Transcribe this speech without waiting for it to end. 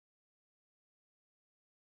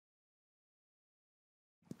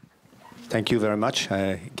Thank you very much.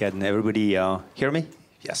 Can everybody hear me?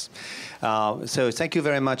 Yes. So thank you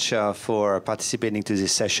very much for participating to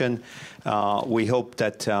this session. We hope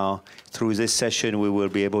that through this session we will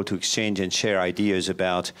be able to exchange and share ideas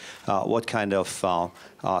about what kind of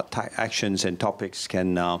actions and topics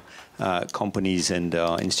can companies and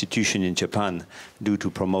institutions in Japan do to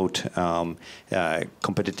promote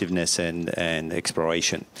competitiveness and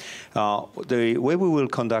exploration. The way we will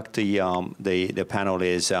conduct the panel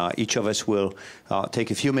is each of us will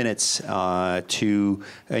take a few minutes to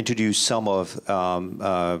introduce some of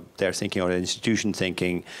their thinking or the institution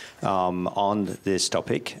thinking on this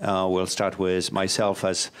topic. We'll start with myself,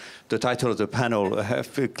 as the title of the panel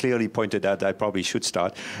clearly pointed out. I probably should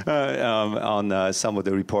start on some of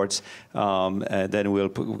the reports. Then we'll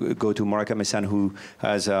go to Murakami-san, who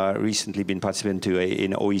has recently been participant to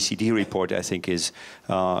an OECD report. I think is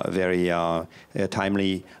very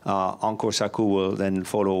timely. Anko Saku will then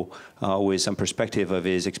follow with some perspective of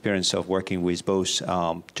his experience of working with both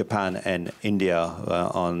Japan and India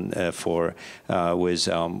with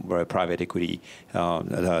private equity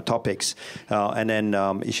topics. And then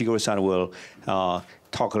Ishiguro-san will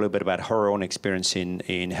talk a little bit about her own experience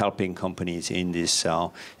in helping companies in this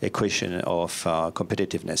equation of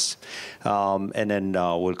competitiveness. And then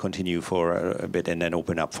we'll continue for a bit and then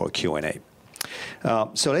open up for Q&A.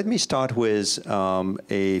 So let me start with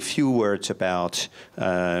a few words about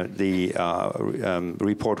the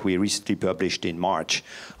report we recently published in March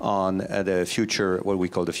on the future, what we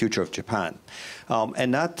call the future of Japan.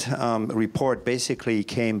 And that report basically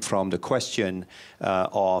came from the question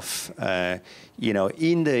of,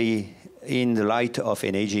 in the light of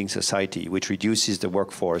an aging society, which reduces the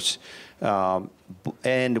workforce,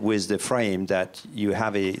 and with the frame that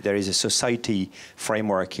there is a society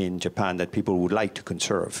framework in Japan that people would like to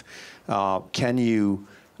conserve. Can you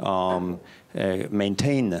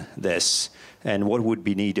maintain this? And what would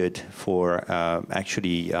be needed for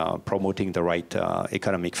actually promoting the right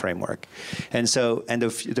economic framework? And so,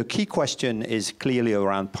 the key question is clearly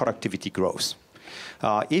around productivity growth.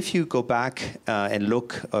 If you go back and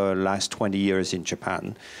look last 20 years in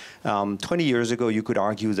Japan, 20 years ago, you could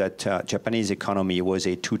argue that Japanese economy was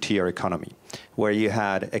a two-tier economy, where you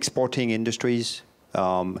had exporting industries,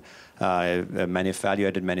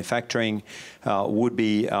 value-added manufacturing would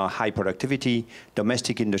be high productivity.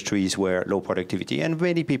 Domestic industries were low productivity. And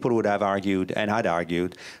many people would have argued, and had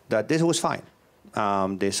argued, that this was fine.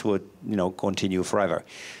 This would continue forever.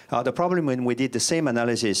 The problem when we did the same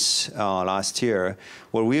analysis last year,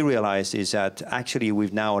 what we realized is that actually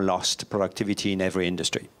we've now lost productivity in every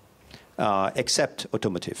industry, except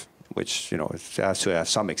automotive, which has to have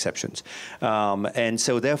some exceptions. And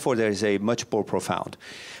so therefore there is a much more profound.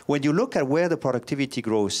 When you look at where the productivity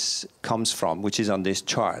growth comes from, which is on this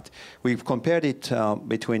chart, we've compared it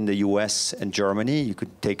between the US and Germany. You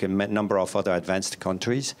could take a number of other advanced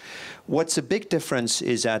countries. What's a big difference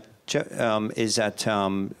is that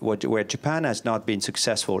where Japan has not been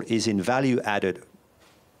successful is in value added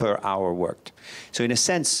per hour worked. So in a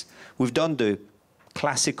sense, we've done the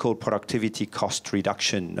classical productivity cost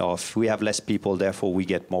reduction of we have less people, therefore we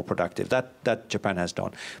get more productive. That Japan has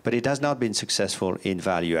done. But it has not been successful in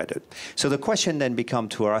value added. So the question then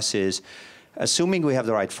becomes to us is, assuming we have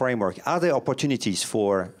the right framework, are there opportunities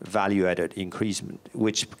for value added increasement,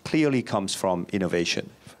 which clearly comes from innovation?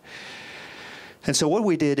 And so what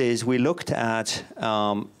we did is we looked at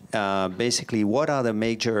basically what are the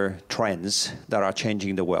major trends that are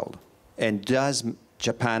changing the world, and does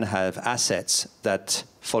Japan have assets that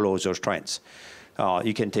follow those trends?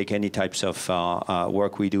 You can take any types of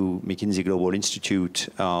work we do. McKinsey Global Institute,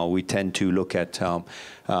 we tend to look at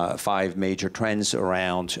 5 major trends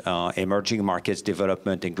around emerging markets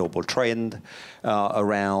development and global trend,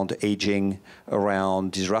 around aging,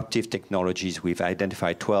 around disruptive technologies. We've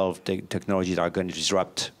identified 12 technologies that are going to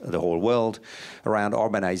disrupt the whole world, around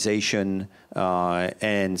urbanization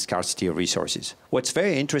and scarcity of resources. What's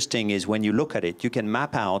very interesting is when you look at it, you can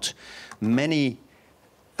map out many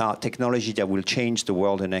technology that will change the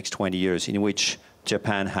world in the next 20 years, in which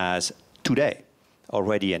Japan has today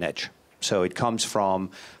already an edge. So it comes from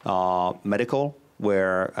medical,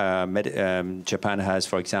 where Japan has,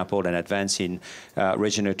 for example, an advance in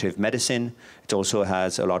regenerative medicine. It also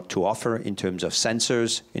has a lot to offer in terms of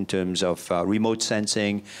sensors, in terms of remote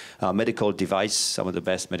sensing, medical device. Some of the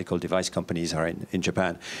best medical device companies are in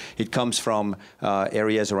Japan. It comes from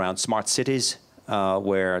areas around smart cities,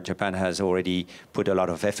 where Japan has already put a lot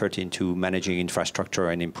of effort into managing infrastructure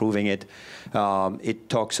and improving it. It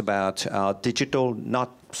talks about digital, not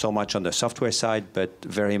so much on the software side, but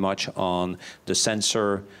very much on the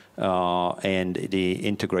sensor and the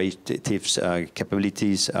integrative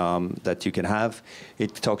capabilities that you can have.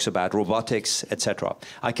 It talks about robotics, etc.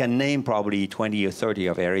 I can name probably 20 or 30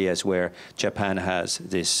 of areas where Japan has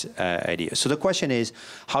this idea. So the question is,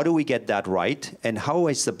 how do we get that right? And how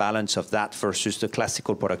is the balance of that versus the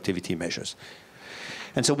classical productivity measures?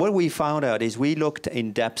 And so what we found out is we looked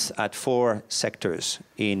in depth at 4 sectors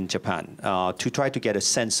in Japan to try to get a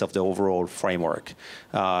sense of the overall framework.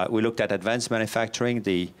 We looked at advanced manufacturing,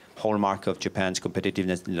 the hallmark of Japan's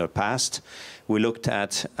competitiveness in the past. We looked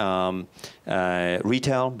at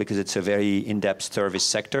retail, because it's a very in-depth service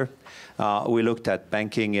sector. We looked at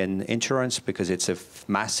banking and insurance, because it's a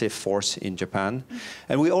massive force in Japan.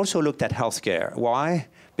 And we also looked at healthcare. Why?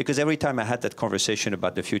 Because every time I had that conversation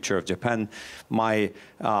about the future of Japan, my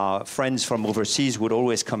friends from overseas would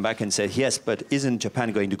always come back and say, yes, but isn't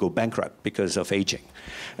Japan going to go bankrupt because of aging?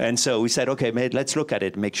 And so we said, okay, let's look at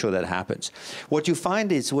it and make sure that happens. What you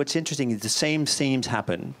find is, what's interesting is the same themes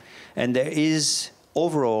happen, and there is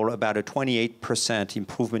overall about a 28%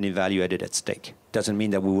 improvement in value added at stake. Doesn't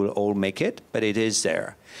mean that we will all make it, but it is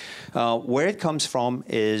there. Where it comes from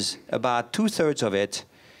is about 2/3 of it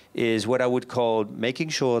is what I would call making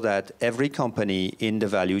sure that every company in the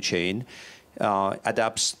value chain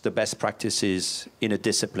adapts the best practices in a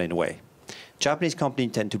disciplined way. Japanese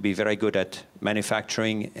companies tend to be very good at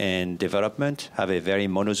manufacturing and development, have a very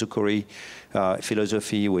monozukuri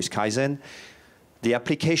philosophy with Kaizen. The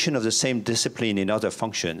application of the same discipline in other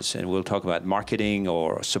functions, and we'll talk about marketing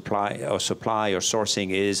or supply or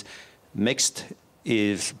sourcing, is mixed,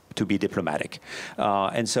 is to be diplomatic.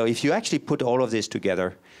 And so if you actually put all of this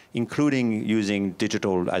together, including using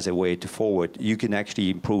digital as a way to forward, you can actually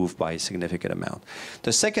improve by a significant amount.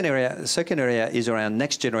 The second area is around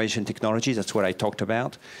next generation technology. That's what I talked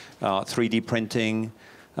about. 3D printing,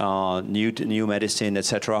 new medicine,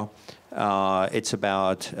 etc. It's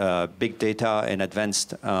about big data and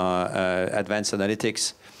advanced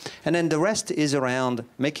analytics. And then the rest is around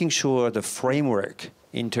making sure the framework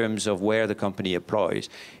in terms of where the company employs,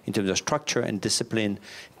 in terms of structure and discipline,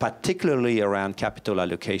 particularly around capital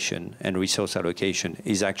allocation and resource allocation,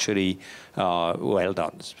 is actually well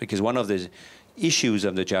done. Because one of the issues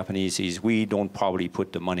of the Japanese is we don't probably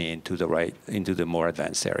put the money into the more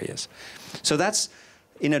advanced areas. So that's,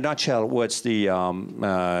 in a nutshell, what the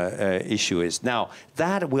issue is. Now,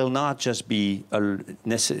 that will not just be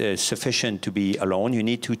sufficient to be alone. You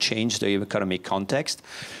need to change the economic context.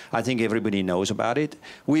 I think everybody knows about it.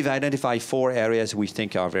 We've identified 4 areas we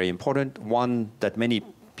think are very important. One that many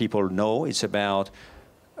people know is about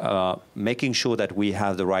making sure that we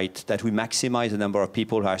have that we maximize the number of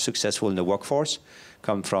people who are successful in the workforce,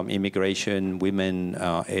 come from immigration, women,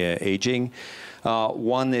 aging.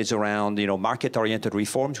 One is around market-oriented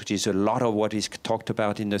reforms, which is a lot of what is talked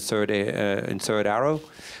about in the third arrow.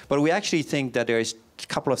 But we actually think that there is a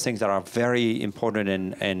couple of things that are very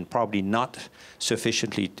important and probably not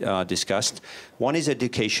sufficiently discussed. One is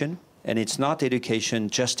education, and it's not education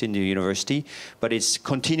just in the university, but it's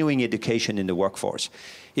continuing education in the workforce.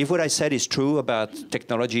 If what I said is true about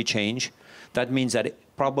technology change, that means that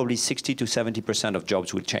probably 60 to 70% of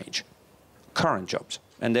jobs will change, current jobs.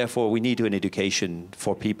 And therefore, we need an education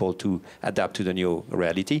for people to adapt to the new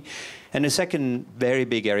reality. And the second very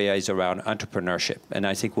big area is around entrepreneurship. And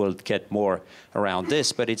I think we'll get more around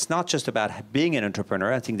this. But it's not just about being an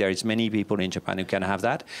entrepreneur. I think there is many people in Japan who can have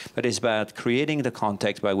that. But it's about creating the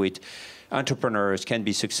context by which entrepreneurs can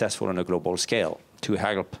be successful on a global scale to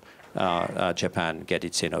help Japan get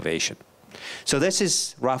its innovation. So this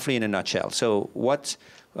is roughly in a nutshell. So what,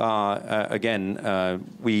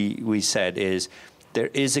 we said is, there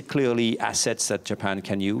is clearly assets that Japan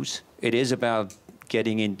can use. It is about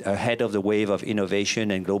getting in ahead of the wave of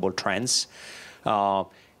innovation and global trends.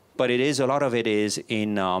 But a lot of it is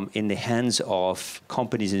in the hands of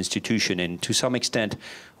companies and institutions. And to some extent,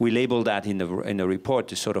 we label that in the report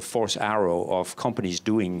the sort of fourth arrow of companies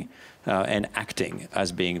doing and acting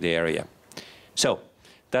as being the area. So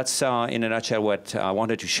that's in a nutshell what I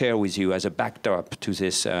wanted to share with you as a backdrop to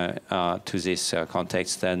this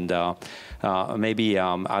context. And maybe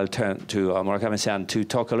I'll turn to Murakami-san to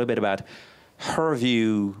talk a little bit about her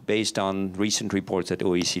view based on recent reports that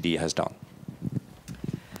OECD has done.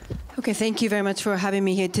 Okay, thank you very much for having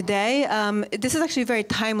me here today. This is actually very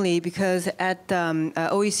timely because at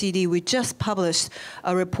OECD we just published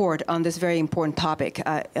a report on this very important topic.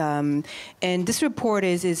 And this report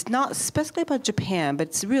is not specifically about Japan, but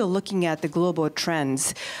it's really looking at the global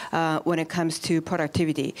trends when it comes to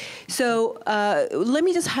productivity. So let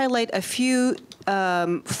me just highlight a few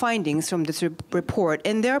findings from this report.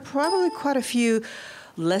 And there are probably quite a few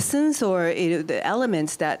lessons or the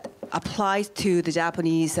elements that applies to the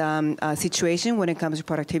Japanese situation when it comes to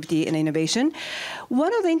productivity and innovation.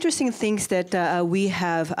 One of the interesting things that we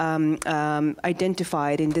have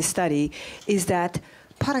identified in this study is that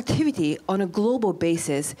productivity on a global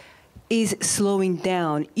basis is slowing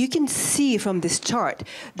down. You can see from this chart,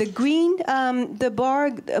 the green, the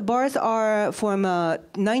bars are from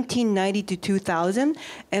 1990 to 2000,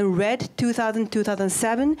 and red 2000,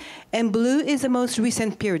 2007, and blue is the most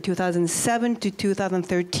recent period, 2007 to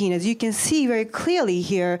 2013. As you can see very clearly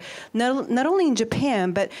here, not only in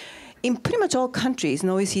Japan, but in pretty much all countries, in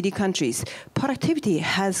OECD countries, productivity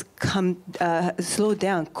has slowed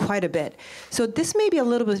down quite a bit. So this may be a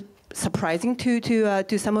little bit surprising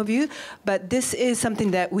to some of you, but this is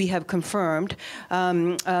something that we have confirmed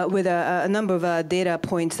with a number of data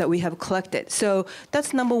points that we have collected. So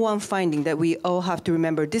that's number one finding that we all have to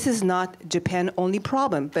remember. This is not Japan-only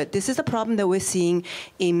problem, but this is a problem that we're seeing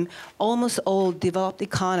in almost all developed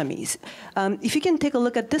economies. If you can take a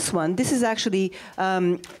look at this one, this is actually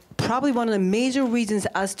probably one of the major reasons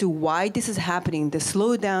as to why this is happening, the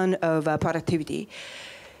slowdown of productivity.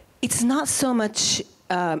 It's not so much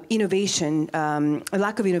innovation, a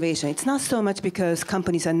lack of innovation. It's not so much because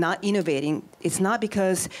companies are not innovating. It's not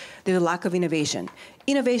because there's a lack of innovation.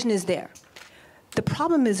 Innovation is there. The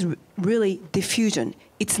problem is really diffusion.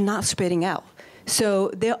 It's not spreading out. So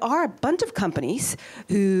there are a bunch of companies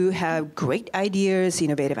who have great ideas,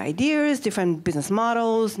 innovative ideas, different business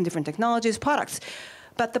models, and different technologies, products.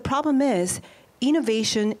 But the problem is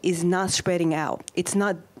innovation is not spreading out. It's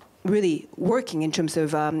not really working in terms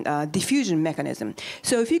of diffusion mechanism.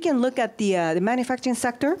 So if you can look at the manufacturing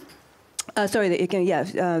sector,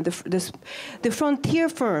 the frontier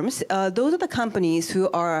firms, those are the companies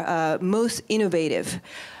who are most innovative.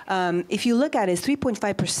 If you look at it, it's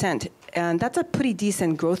 3.5%, and that's a pretty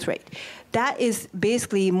decent growth rate. That is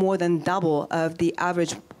basically more than double of the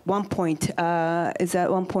average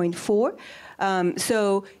 1.4.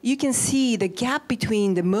 So you can see the gap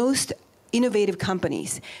between the most innovative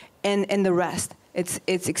companies and the rest.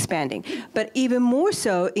 It's expanding. But even more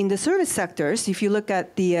so in the service sectors, if you look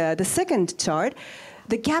at the second chart,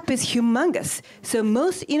 the gap is humongous. So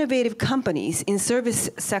most innovative companies in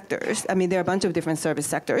service sectors, I mean, there are a bunch of different service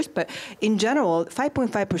sectors, but in general,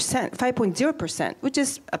 5.5%, 5.0%, which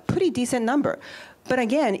is a pretty decent number. But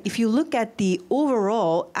again, if you look at the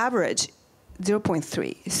overall average,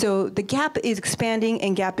 0.3. So the gap is expanding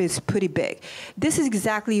and gap is pretty big. This is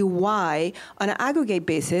exactly why, on an aggregate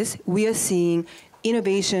basis, we are seeing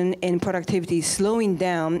innovation and productivity slowing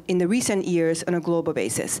down in the recent years on a global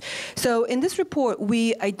basis. So in this report,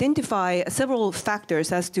 we identify several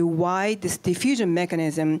factors as to why this diffusion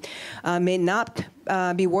mechanism may not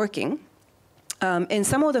be working. And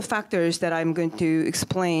some of the factors that I'm going to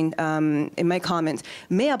explain in my comments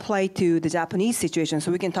may apply to the Japanese situation,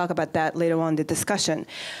 so we can talk about that later on in the discussion.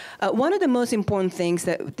 One of the most important things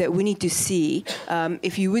that we need to see,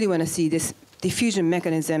 if you really want to see this diffusion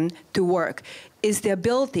mechanism to work, is the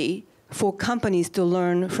ability for companies to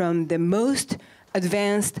learn from the most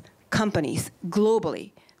advanced companies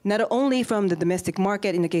globally. Not only from the domestic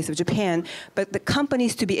market in the case of Japan, but the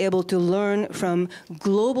companies to be able to learn from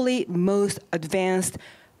globally most advanced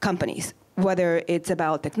companies. Whether it's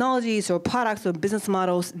about technologies or products or business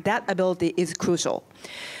models, that ability is crucial.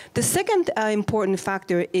 The second important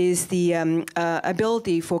factor is the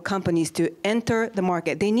ability for companies to enter the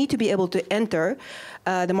market. They need to be able to enter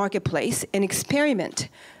the marketplace and experiment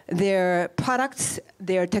their products,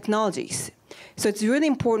 their technologies. So it's really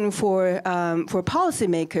important for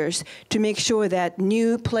policymakers to make sure that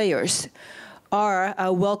new players are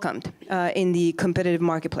welcomed in the competitive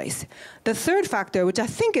marketplace. The third factor, which I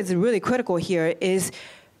think is really critical here, is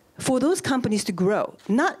for those companies to grow.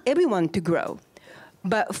 Not everyone to grow.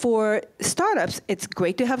 But for startups, it's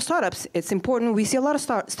great to have startups. It's important. We see a lot of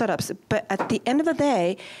startups. But at the end of the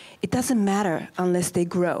day, it doesn't matter unless they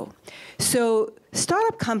grow. So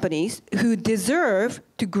startup companies who deserve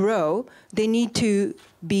to grow, they need to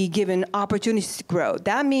be given opportunities to grow.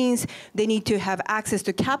 That means they need to have access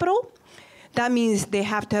to capital. That means they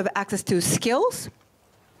have to have access to skills.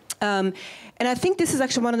 And I think this is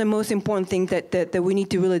actually one of the most important things that we need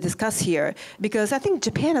to really discuss here, because I think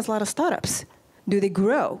Japan has a lot of startups. Do they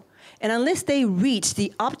grow? And unless they reach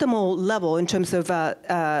the optimal level in terms of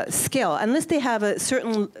skill, unless they have a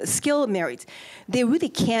certain skill merits, they really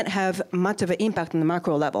can't have much of an impact on the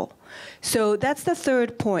macro level. So that's the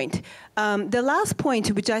third point. The last point,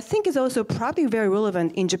 which I think is also probably very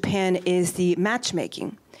relevant in Japan, is the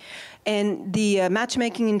matchmaking. And the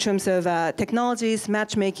matchmaking in terms of technologies,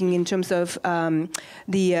 matchmaking in terms of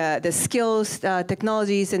the skills,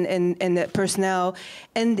 technologies, and the personnel.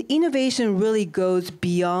 And the innovation really goes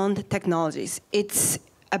beyond technologies. It's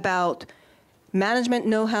about management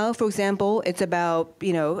know-how, for example. It's about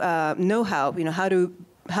know-how,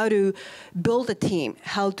 how to build a team,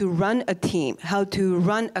 how to run a team, how to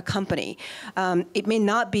run a company. It may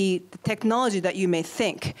not be the technology that you may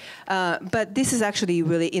think, but this is actually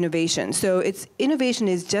really innovation. So innovation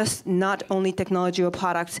is just not only technology or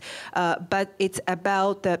products, but it's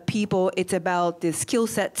about the people, it's about the skill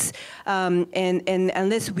sets, and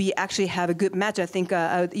unless we actually have a good match, I think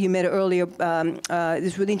you made earlier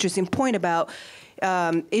this really interesting point about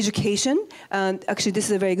education. Actually, this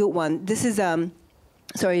is a very good one. This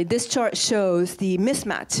chart shows the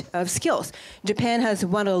mismatch of skills. Japan has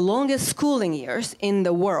one of the longest schooling years in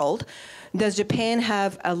the world. Does Japan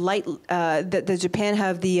have does Japan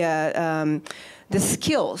have the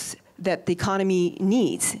skills that the economy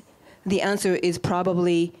needs? The answer is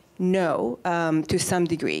probably no, to some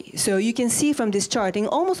degree. So you can see from this chart, in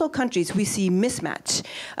almost all countries, we see mismatch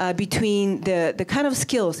between the kind of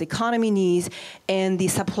skills the economy needs and the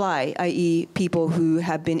supply, i.e. people who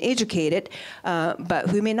have been educated, but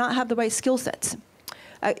who may not have the right skill sets.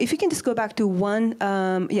 If you can just go back to one,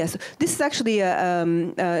 yes, this is actually,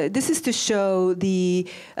 this is to show the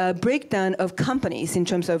breakdown of companies in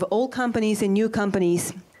terms of old companies and new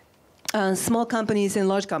companies. Small companies and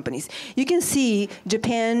large companies. You can see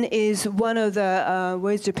Japan is one of the,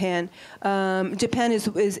 where's Japan? Japan is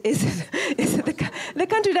the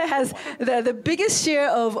country that has the biggest share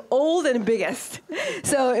of old and biggest.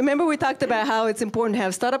 So remember we talked about how it's important to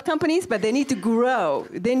have startup companies, but they need to grow.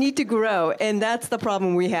 They need to grow, and that's the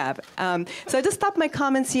problem we have. So I just stop my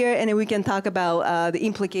comments here, and then we can talk about the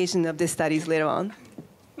implication of these studies later on.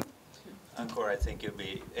 Ankor, I think it'd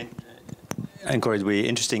be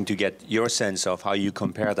interesting to get your sense of how you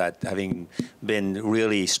compare that, having been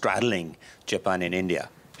really straddling Japan and India.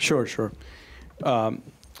 Sure.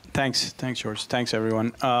 Thanks, George. Thanks,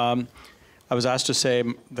 everyone. I was asked to say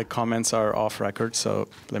the comments are off record, so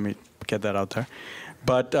let me get that out there.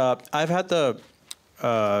 But I've had the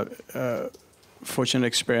fortunate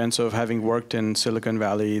experience of having worked in Silicon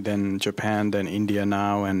Valley, then Japan, then India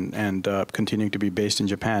now, and continuing to be based in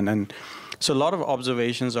Japan. And so a lot of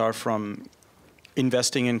observations are from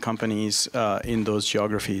investing in companies in those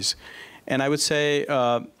geographies. And I would say,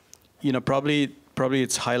 probably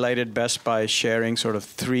it's highlighted best by sharing sort of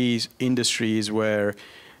 3 industries where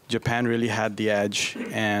Japan really had the edge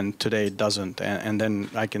and today it doesn't. And then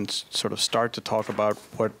I can sort of start to talk about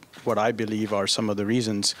what I believe are some of the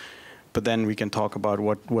reasons, but then we can talk about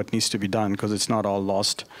what needs to be done, because it's not all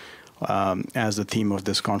lost as the theme of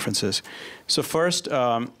this conference is. So first,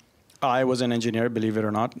 I was an engineer, believe it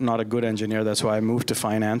or not a good engineer. That's why I moved to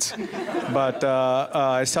finance. But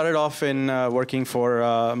I started off in working for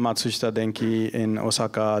Matsushita Denki in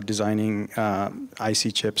Osaka, designing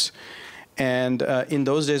IC chips. And in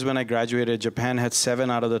those days when I graduated, Japan had 7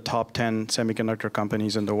 out of the top 10 semiconductor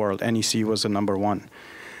companies in the world. NEC was the #1.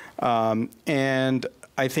 And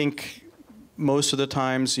I think most of the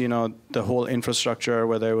times, the whole infrastructure,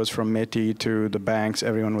 whether it was from METI to the banks,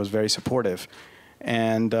 everyone was very supportive.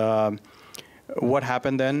 And what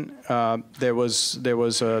happened then? There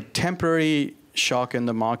was a temporary shock in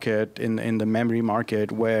the market, in the memory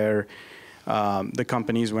market, where the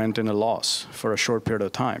companies went in a loss for a short period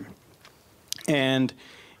of time. And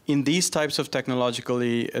in these types of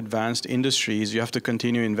technologically advanced industries, you have to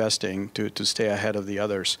continue investing to stay ahead of the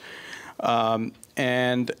others.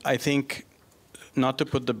 And I think, not to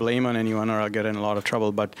put the blame on anyone or I'll get in a lot of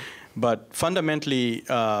trouble, but fundamentally,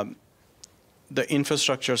 the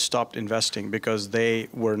infrastructure stopped investing because they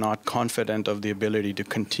were not confident of the ability to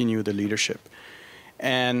continue the leadership.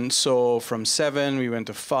 And so from 7, we went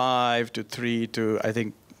to 5, to 3, to I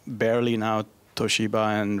think barely now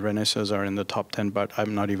Toshiba and Renesas are in the top 10, but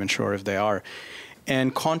I'm not even sure if they are.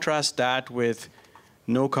 And contrast that with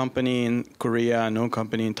no company in Korea, no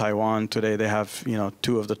company in Taiwan. Today they have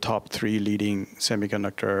 2 of the top 3 leading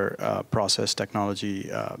semiconductor process technology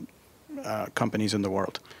companies in the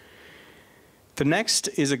world. The next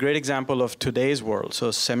is a great example of today's world. So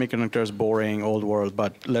semiconductors, boring, old world,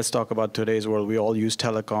 but let's talk about today's world. We all use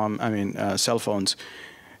cell phones.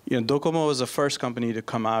 Docomo was the first company to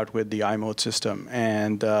come out with the iMode system,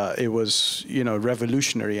 and it was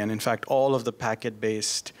revolutionary. And in fact, all of the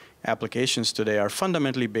packet-based applications today are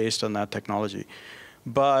fundamentally based on that technology.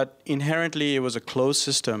 But inherently, it was a closed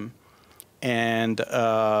system, and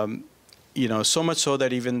so much so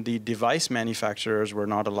that even the device manufacturers were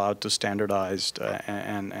not allowed to standardize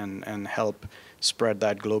and help spread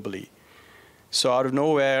that globally. So out of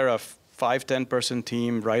nowhere, a 5-10 person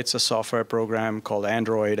team writes a software program called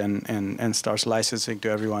Android and starts licensing to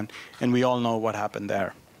everyone. And we all know what happened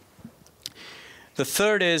there. The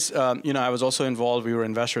third is, I was also involved. We were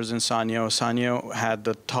investors in Sanyo. Sanyo had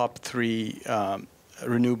the top 3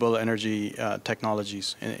 renewable energy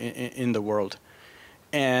technologies in the world.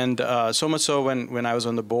 And so much so when I was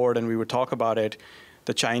on the board and we would talk about it,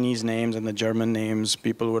 the Chinese names and the German names,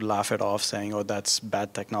 people would laugh it off saying, oh, that's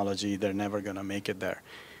bad technology. They're never going to make it there.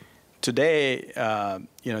 Today,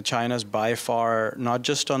 China's by far, not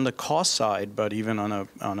just on the cost side, but even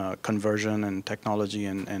on a conversion and technology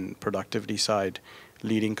and productivity side,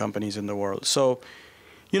 leading companies in the world. So,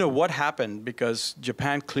 what happened? Because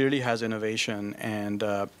Japan clearly has innovation, and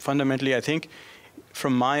fundamentally, I think,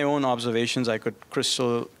 from my own observations, I could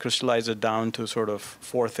crystallize it down to sort of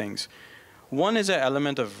 4 things. One is an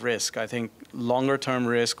element of risk. I think longer-term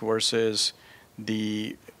risk versus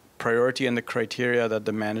the priority and the criteria that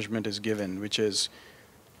the management is given, which is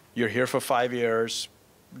you're here for 5 years,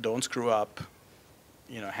 don't screw up,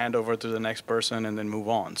 hand over to the next person and then move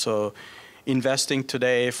on. So investing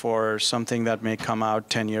today for something that may come out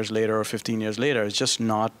 10 years later or 15 years later is just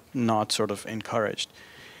not sort of encouraged.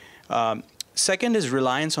 Second is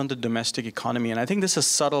reliance on the domestic economy. And I think this is a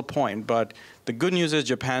subtle point, but the good news is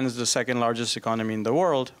Japan is the 2nd largest economy in the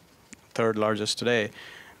world, 3rd largest today.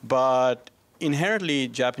 But inherently,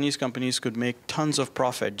 Japanese companies could make tons of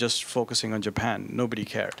profit just focusing on Japan. Nobody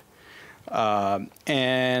cared.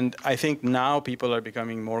 And I think now people are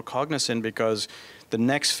becoming more cognizant because the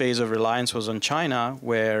next phase of reliance was on China,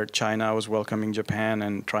 where China was welcoming Japan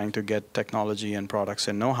and trying to get technology and products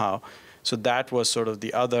and know-how. So that was sort of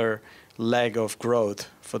the other leg of growth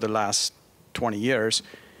for the last 20 years.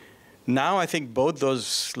 Now I think both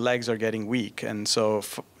those legs are getting weak. And so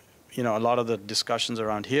a lot of the discussions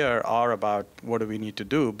around here are about what do we need to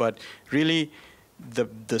do. But really,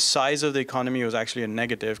 the size of the economy was actually a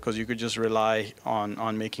negative because you could just rely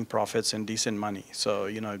on making profits and decent money. So,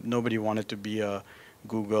 nobody wanted to be a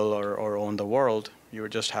Google or own the world. You were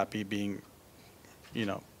just happy being,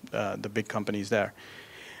 the big companies there.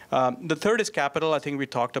 The third is capital. I think we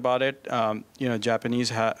talked about it.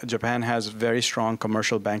 Japan has a very strong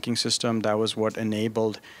commercial banking system. That was what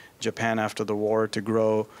enabled Japan after the war to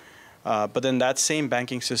grow. But then that same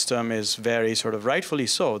banking system is very sort of rightfully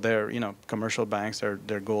so. They're, commercial banks,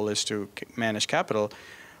 their goal is to manage capital.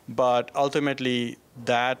 But ultimately,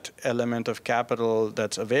 that element of capital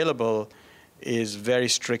that's available is very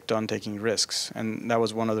strict on taking risks. And that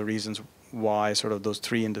was one of the reasons why sort of those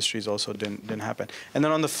 3 industries also didn't happen. And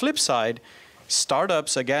then on the flip side,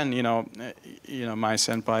 startups, again, my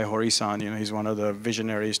senpai Hori-san, he's one of the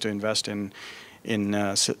visionaries to invest in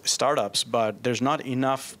startups, but there's not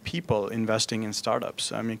enough people investing in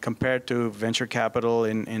startups. I mean, compared to venture capital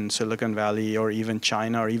in Silicon Valley or even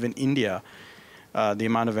China or even India, the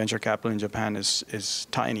amount of venture capital in Japan is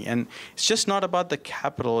tiny. And it's just not about the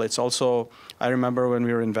capital. It's also, I remember when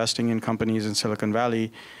we were investing in companies in Silicon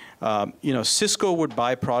Valley, Cisco would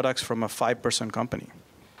buy products from a 5% company.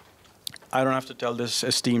 I don't have to tell this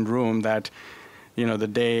esteemed room that the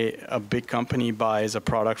day a big company buys a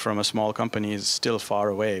product from a small company is still far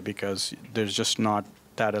away because there's just not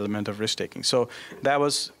that element of risk-taking. So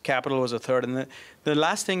capital was a third. And the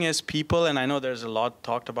last thing is people, and I know there's a lot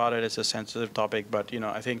talked about it, it's a sensitive topic, but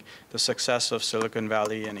I think the success of Silicon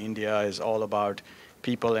Valley and India is all about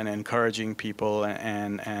people and encouraging people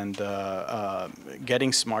and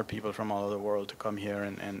getting smart people from all over the world to come here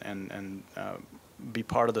and be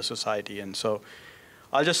part of the society. And so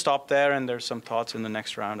I'll just stop there, and there's some thoughts in the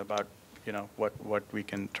next round about what we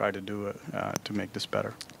can try to do to make this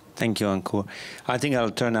better. Thank you, Ankur. I think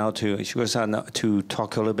I'll turn now to Ishiguro-san to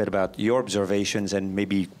talk a little bit about your observations and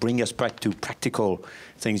maybe bring us back to practical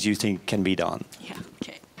things you think can be done. Yeah,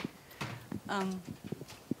 okay.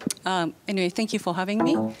 Anyway, thank you for having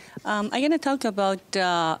me. I'm going to talk about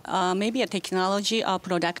maybe a technology or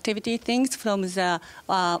productivity things from the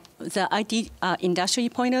IT industry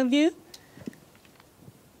point of view.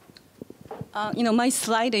 My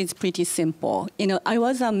slide is pretty simple. I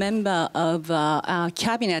was a member of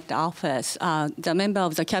cabinet office, the member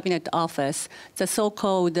of the cabinet office, the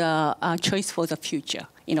so-called Choice for the Future,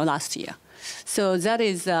 last year. So that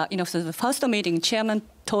is, so the first meeting, chairman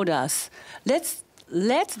told us, let's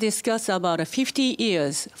discuss about 50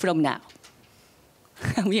 years from now.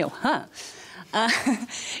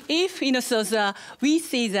 If, we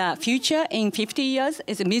see the future in 50 years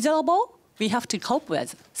is miserable, we have to cope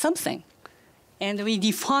with something. And we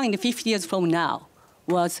define 50 years from now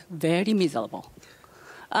was very miserable.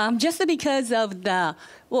 Just because of the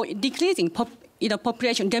decreasing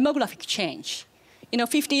population demographic change.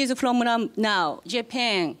 50 years from now,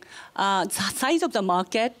 Japan, size of the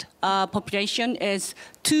market population is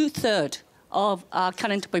 2/3 of our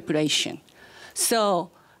current population. So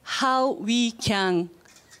how we can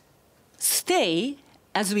stay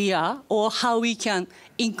as we are, or how we can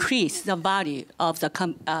increase the value of the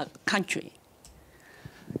country.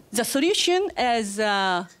 The solution is,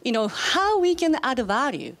 how we can add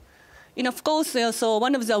value. Of course, so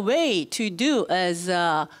one of the ways to do is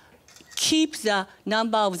keep the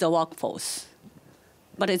number of the workforce.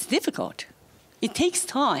 But it's difficult. It takes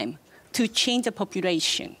time to change the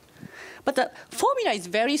population. But the formula is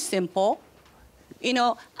very simple.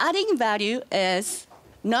 Adding value is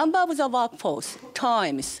number of the workforce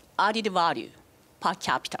times added value per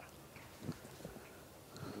capita.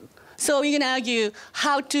 So we can argue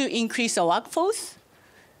how to increase the workforce.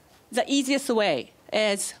 The easiest way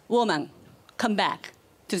is women come back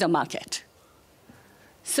to the market.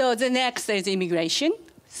 So the next is immigration.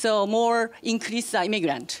 So more increase the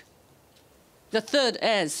immigrant. The third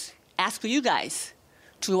is ask you guys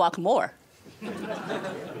to work more.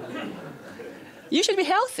 You should be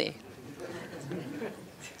healthy.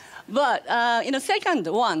 But second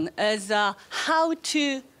one is how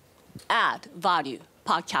to add value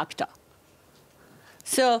per capita.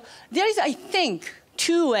 So there is, I think,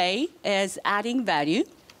 two ways is adding value.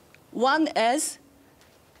 One is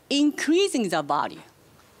increasing the value.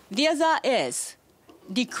 The other is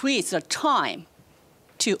decrease the time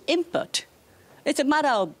to input. It's a matter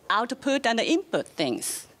of output and input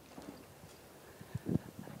things.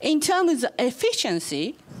 In terms of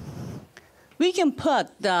efficiency, we can put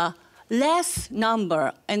the less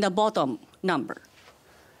number in the bottom number.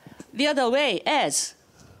 The other way is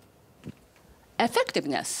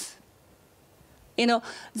effectiveness.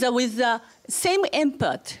 With the same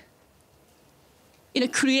input,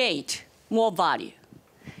 create more value.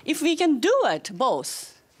 If we can do it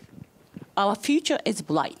both, our future is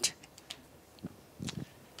bright.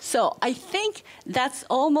 So I think that's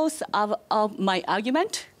almost of my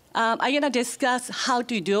argument. I'm going to discuss how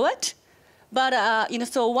to do it. But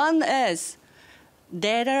so one is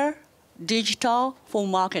data, digital for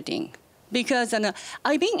marketing. Because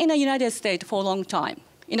I've been in the United States for a long time.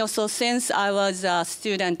 So since I was a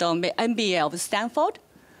student on the MBA of Stanford,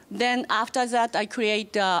 then after that I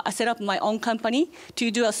set up my own company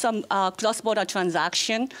to do some cross-border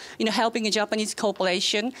transaction, helping a Japanese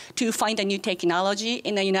corporation to find a new technology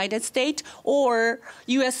in the United States, or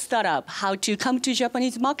US startup, how to come to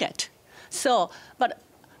Japanese market. But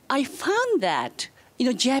I found that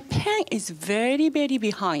Japan is very, very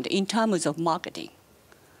behind in terms of marketing.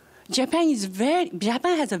 Japan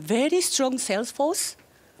has a very strong sales force,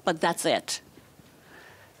 but that's it.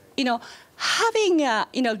 Having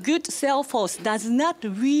a good sales force does not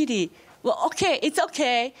really, it's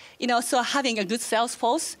okay, so having a good sales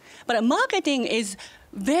force, but marketing is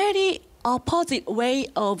very opposite way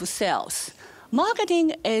of sales.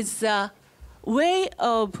 Marketing is a way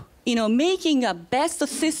of, making a best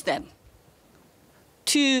system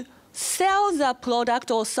to sell the product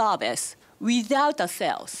or service without a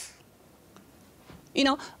sales.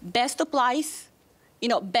 Best price,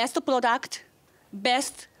 best product,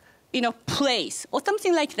 best place, or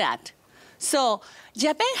something like that. So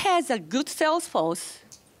Japan has a good sales force,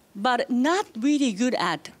 but not really good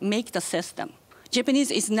at make the system.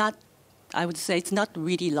 Japanese is not, I would say, it's not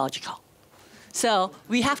really logical. So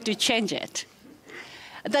we have to change it.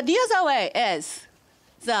 The other way is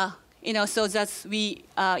so that's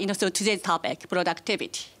so today's topic,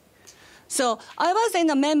 productivity. So I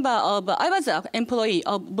was an employee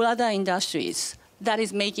of Brother Industries that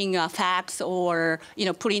is making fax or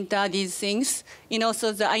printer, these things.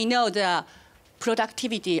 So I know the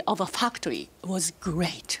productivity of a factory was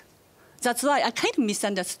great. That's why I kind of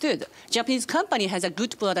misunderstood. Japanese company has a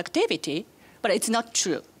good productivity, but it's not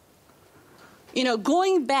true.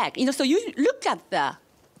 Going back, so you look at the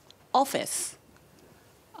office,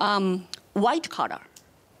 white collar,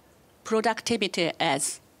 productivity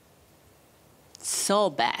is so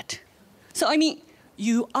bad. So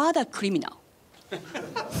you are the criminal.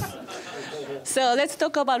 So let's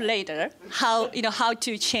talk about later how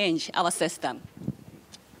to change our system.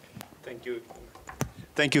 Thank you.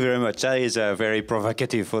 Thank you very much. That is very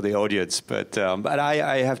provocative for the audience, but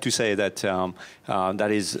I have to say that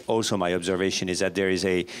that is also my observation, is that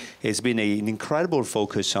it's been an incredible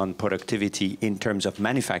focus on productivity in terms of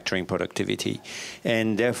manufacturing productivity,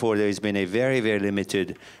 and therefore there's been a very, very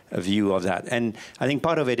limited view of that. And I think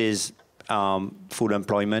part of it is full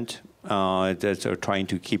employment. that are trying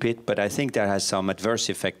to keep it, but I think that has some adverse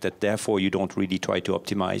effect that therefore you don't really try to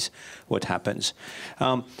optimize what happens.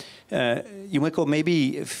 Yumiko,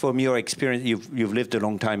 maybe from your experience, you've lived a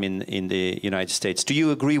long time in the United States. Do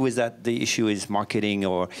you agree with that the issue is marketing,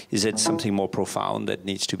 or is it something more profound that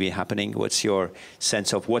needs to be happening? What's your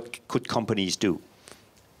sense of what could companies do?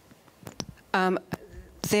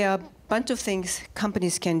 There are a bunch of things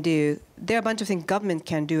companies can do. There are a bunch of things government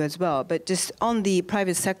can do as well. But just on the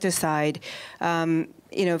private sector side,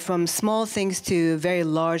 from small things to very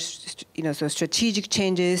large, so strategic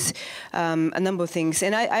changes, a number of things.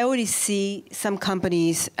 And I already see some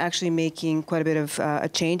companies actually making quite a bit of a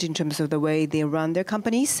change in terms of the way they run their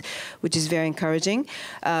companies, which is very encouraging.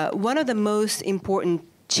 One of the most important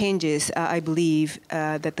changes, I believe,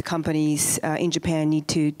 that the companies in Japan need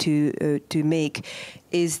to make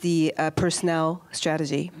is the personnel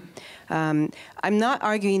strategy. I'm not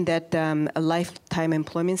arguing that a lifetime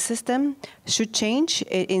employment system should change.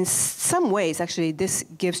 In some ways, actually, this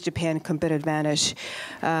gives Japan competitive advantage.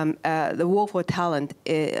 The war for talent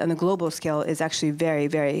on a global scale is actually very,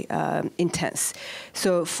 very intense.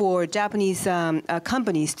 So for Japanese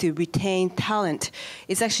companies to retain talent,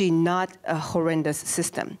 it's actually not a horrendous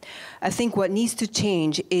system. I think what needs to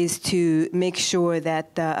change is to make sure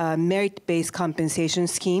that the merit-based compensation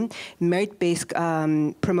scheme, merit-based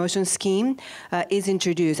promotion scheme is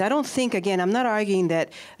introduced. I don't think, again, I'm not arguing that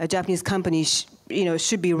Japanese companies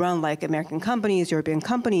should be run like American companies, European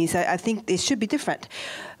companies. I think it should be different.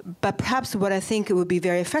 But perhaps what I think would be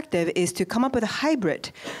very effective is to come up with a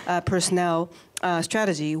hybrid personnel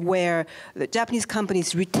strategy where the Japanese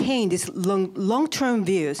companies retain these long-term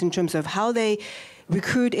views in terms of how they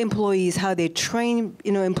recruit employees, how they train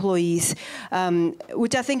employees,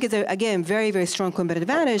 which I think is, again, very, very strong competitive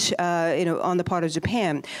advantage on the part of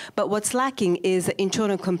Japan. But what's lacking is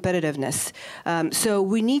internal competitiveness. So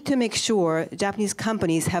we need to make sure Japanese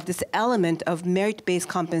companies have this element of merit-based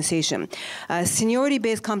compensation.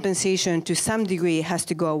 Seniority-based compensation, to some degree, has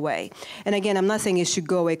to go away. And again, I'm not saying it should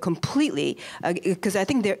go away completely, because I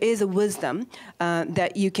think there is a wisdom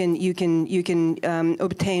that you can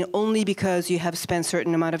obtain only because you have spent a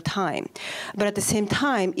certain amount of time. But at the same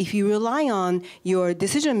time, if you rely on your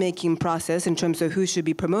decision-making process in terms of who should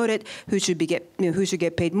be promoted, who should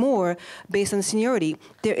get paid more based on seniority,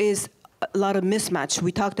 there is a lot of mismatch.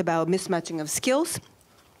 We talked about mismatching of skills.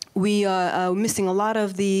 We are missing a lot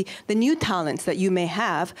of the new talents that you may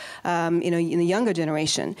have in the younger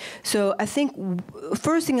generation. So I think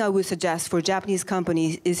first thing I would suggest for Japanese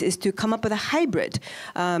companies is to come up with a hybrid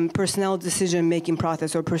personnel decision-making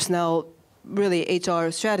process or personnel really HR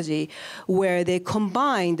strategy, where they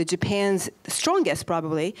combine Japan's strongest,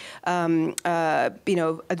 probably,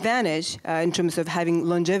 advantage in terms of having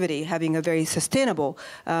longevity, having a very sustainable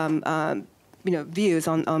views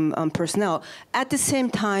on personnel. At the same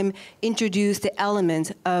time, introduce the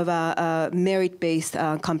element of merit-based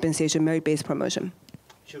compensation, merit-based promotion.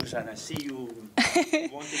 Shusan, I see you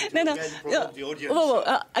wanting to provoke the audience.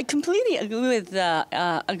 Well, I completely agree with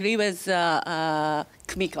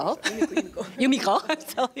Kumiko. Yumiko.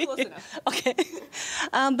 Sorry. Close enough. Okay.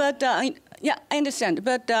 Yeah, I understand.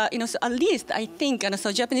 But so at least I think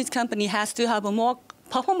so Japanese company has to have a more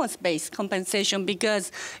performance-based compensation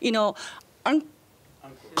because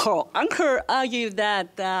Uncle argued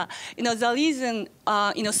that the reason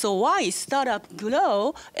so why startup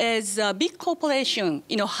grow is big corporation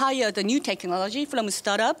hire the new technology from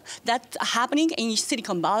startup that's happening in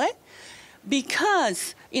Silicon Valley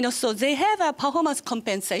because so they have a performance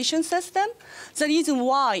compensation system. The reason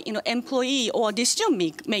why employee or decision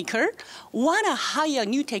maker wanna hire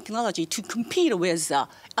new technology to compete with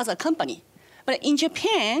other company. But in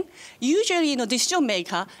Japan, usually, decision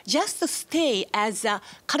maker just stay as a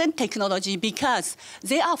current technology because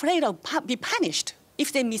they are afraid of be punished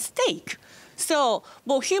if they mistake. So,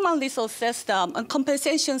 both human resource system and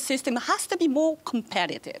compensation system has to be more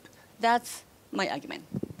competitive. That's my argument.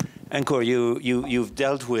 Ankur, you've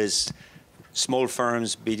dealt with small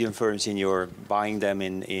firms, medium firms in your buying them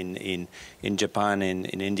in Japan, in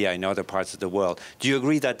India, in other parts of the world. Do you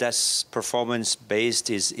agree that that's performance-based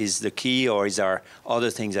is the key, or is there other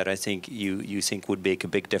things that I think you think would make a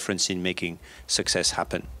big difference in making success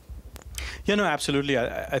happen? Yeah, no, absolutely.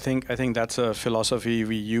 I think that's a philosophy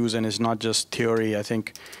we use, and it's not just theory. I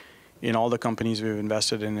think in all the companies we've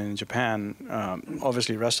invested in Japan,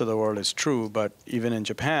 obviously the rest of the world is true, but even in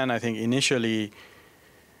Japan, I think initially,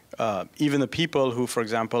 even the people who, for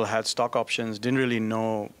example, had stock options didn't really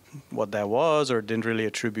know what that was or didn't really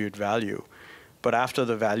attribute value. But after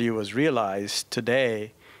the value was realized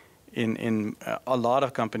today, in a lot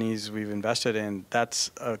of companies we've invested in,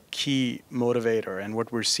 that's a key motivator. And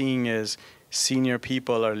what we're seeing is senior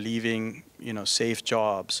people are leaving, safe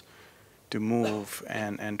jobs to move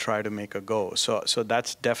and try to make a go. So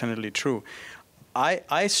that's definitely true.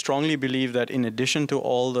 I strongly believe that in addition to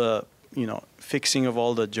all the, fixing of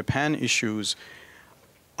all the Japan issues,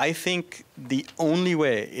 I think the only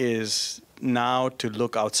way is now to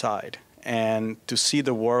look outside and to see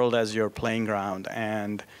the world as your playing ground.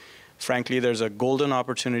 And frankly, there's a golden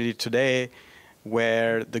opportunity today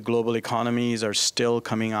where the global economies are still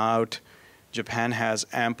coming out. Japan has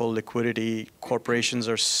ample liquidity. Corporations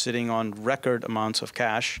are sitting on record amounts of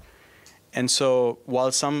cash. And so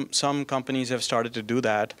while some companies have started to do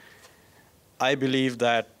that, I believe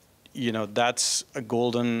that that's a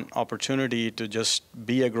golden opportunity to just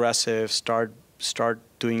be aggressive, start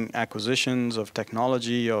doing acquisitions of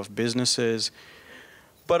technology, of businesses.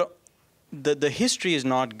 But the history is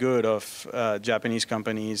not good of Japanese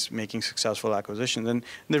companies making successful acquisitions. And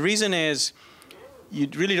the reason is you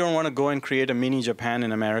really don't want to go and create a mini Japan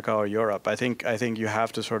in America or Europe. I think you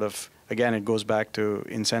have to sort of, again, it goes back to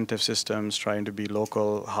incentive systems, trying to be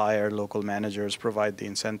local, hire local managers, provide the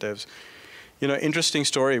incentives. Interesting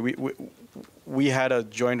story. We had a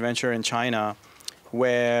joint venture in China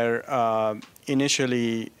where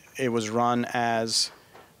initially it was run as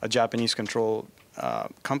a Japanese-controlled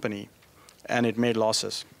company, and it made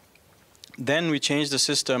losses. Then we changed the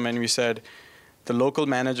system, and we said, the local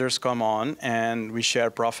managers come on, and we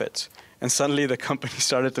share profits. And suddenly the company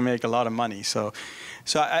started to make a lot of money. So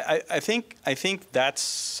I think that's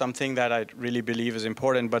something that I really believe is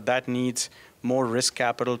important, but that needs more risk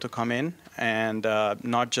capital to come in, and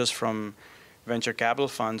not just from venture capital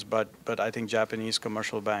funds, but I think Japanese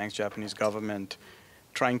commercial banks, Japanese government,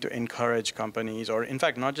 trying to encourage companies, or in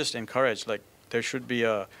fact, not just encourage, like there should be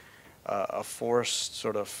a forced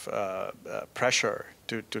sort of pressure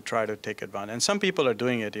to try to take advantage. And some people are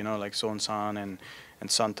doing it, like Son-san and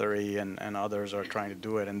Suntory and others are trying to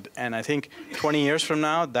do it. And I think 20 years from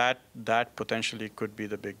now, that potentially could be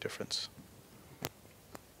the big difference.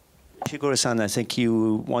 Shiguro-san, I think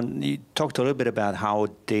you talked a little bit about how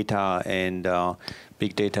data and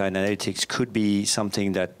big data analytics could be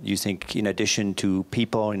something that you think, in addition to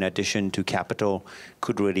people, in addition to capital,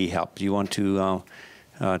 could really help. Do you want to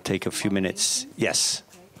take a few minutes? Yes.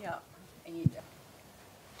 Yeah.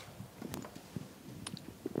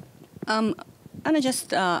 And I just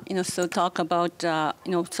so talk about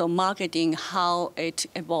so marketing, how it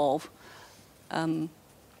evolved.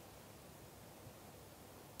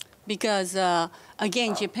 Because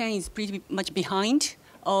again, Japan is pretty much behind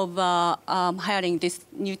of hiring this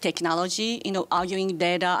new technology, arguing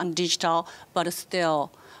data and digital, but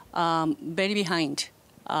still very behind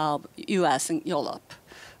US and Europe.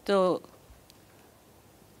 So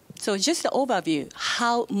just the overview,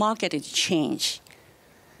 how market is changed.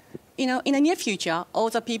 In the near future, all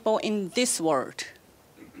the people in this world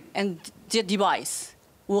and their device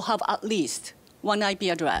will have at least one IP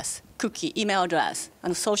address, cookie, email address,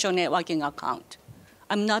 and social networking account.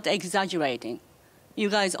 I'm not exaggerating. You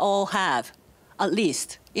guys all have at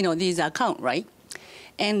least, these accounts, right?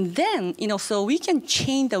 And then, so we can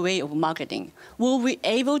change the way of marketing. We'll be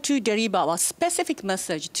able to deliver a specific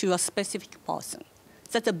message to a specific person.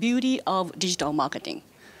 That's the beauty of digital marketing.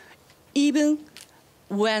 Even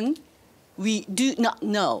when we do not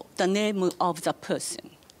know the name of the person.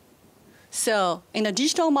 So in the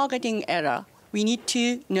digital marketing era, we need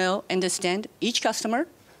to understand each customer,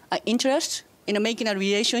 interest in making a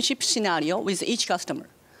relationship scenario with each customer.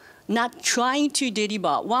 Not trying to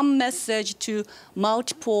deliver one message to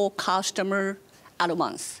multiple customers at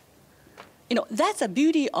once. That's the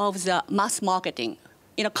beauty of the mass marketing.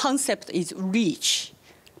 Concept is reach.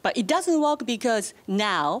 But it doesn't work because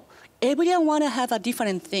now everyone want to have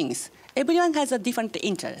different things. Everyone has a different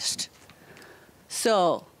interest.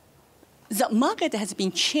 So the market has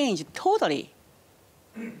been changed totally,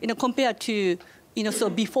 compared to, so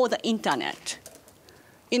before the internet.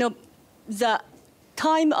 The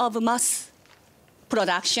time of mass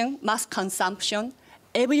production, mass consumption,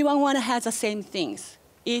 everyone want to have the same things.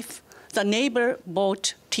 If the neighbor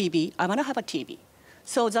bought TV, I want to have a TV.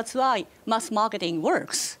 So that's why mass marketing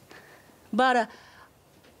works. But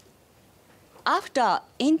after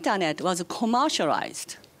internet was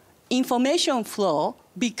commercialized, information flow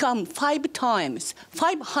become 500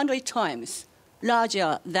 times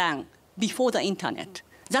larger than before the internet.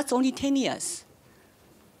 That's only 10 years.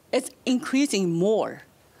 It's increasing more.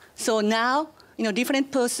 So now,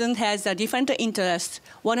 different person has a different interest,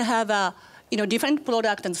 want to have a, different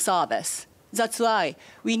product and service. That's why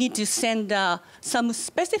we need to send some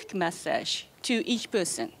specific message to each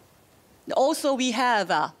person. Also, we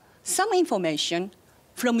have some information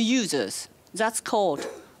from users. That's called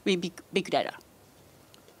big data.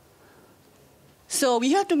 So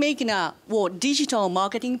we have to make a digital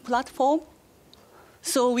marketing platform.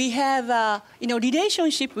 So we have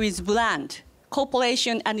relationship with brand,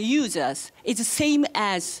 corporation, and users. It's the same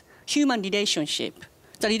as human relationship.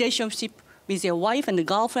 The relationship with your wife and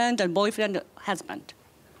girlfriend and boyfriend and husband.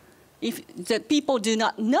 If the people do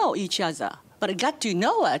not know each other, but got to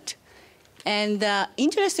know it, and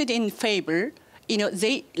interested in favor,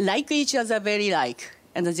 they like each other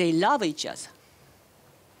and they love each other.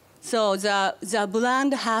 So the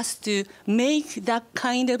brand has to make that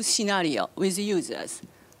kind of scenario with users.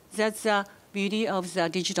 That's the beauty of the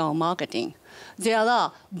digital marketing. There are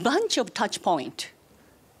a bunch of touch points.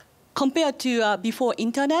 Compared to before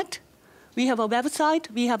internet, we have a website,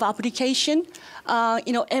 we have application,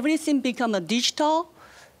 everything become a digital.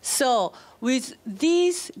 So with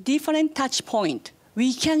these different touch points,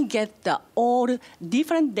 we can get all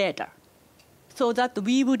different data so that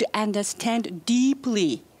we would understand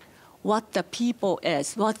deeply what the people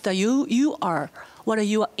is, what you are, what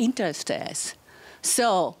your interest is.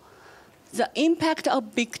 So the impact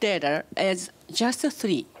of big data is just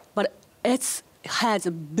 3, but it has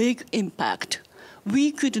a big impact.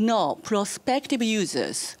 We could know prospective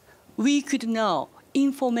users. We could know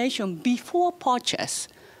information before purchase.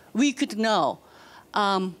 We could know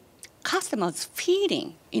customers'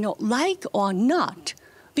 feeling, like or not,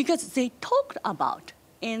 because they talked about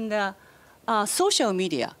in the social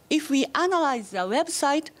media. If we analyze the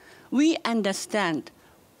website, we understand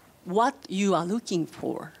what you are looking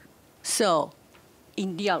for. So,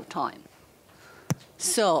 in real time.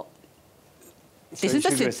 So, this is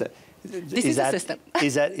the system. This is the system.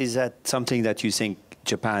 Is that something that you think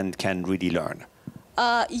Japan can really learn?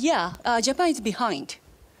 Yeah, Japan is behind.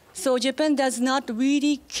 So Japan does not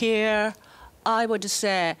really care, I would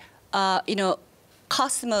say,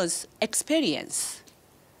 customers' experience.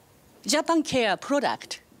 Japan care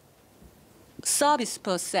product, service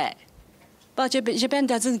per se. But Japan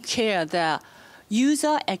doesn't care the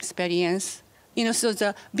user experience. So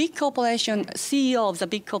the big corporation, CEO of the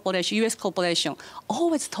big corporation, US corporation,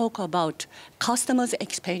 always talk about customers'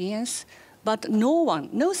 experience, but no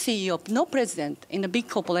CEO, no president in a big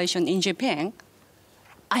corporation in Japan,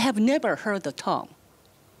 I have never heard the term,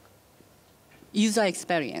 user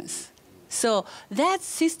experience. So that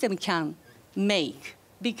system can make,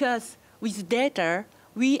 because with data,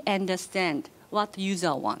 we understand what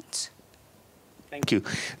user wants. Thank you.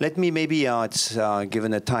 Let me maybe,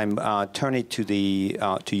 given the time, turn it to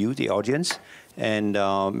you, the audience, and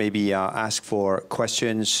maybe ask for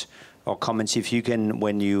questions or comments. If you can,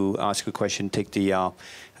 when you ask a question, take the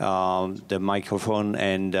microphone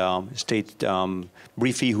and state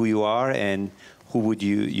briefly who you are and who would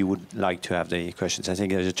you would like to have the questions. I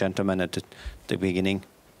think there's a gentleman at the beginning,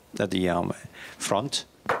 at the front.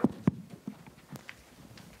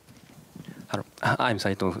 Hello. I'm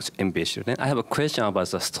Saito, MBA student. I have a question about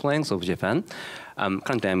the strengths of Japan.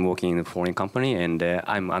 Currently, I'm working in a foreign company, and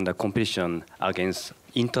I'm under competition against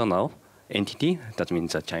internal entity. That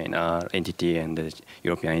means the China entity and the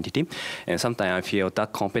European entity. And sometimes I feel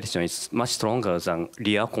that competition is much stronger than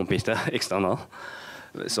real competitor, external.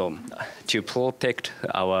 So to protect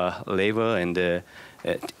our labor and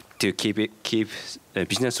to keep a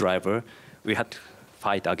business driver, we had to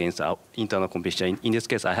fight against our internal competition. In this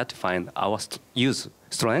case, I had to find our use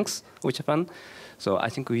strengths of Japan. So I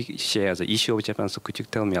think we share the issue of Japan. So could you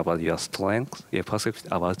tell me about your strengths, your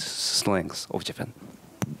perspective about strengths of Japan?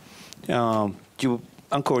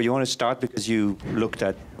 Ankur, you want to start because you looked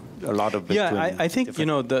at a lot of I think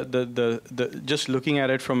just looking at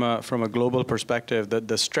it from a global perspective,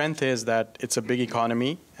 the strength is that it's a big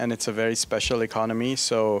economy and it's a very special economy.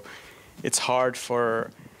 So it's hard for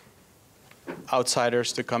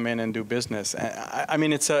outsiders to come in and do business. I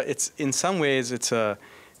mean, it's in some ways it's a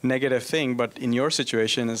negative thing, but in your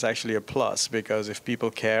situation, it's actually a plus, because if people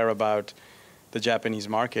care about the Japanese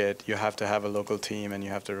market, you have to have a local team and you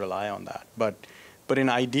have to rely on that. But in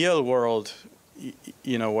ideal world,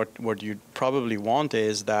 what you probably want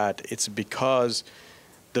is that it's because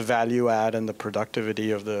the value add and the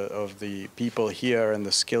productivity of the people here and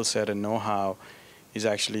the skill set and know-how is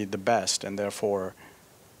actually the best, and therefore,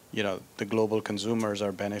 the global consumers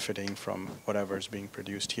are benefiting from whatever is being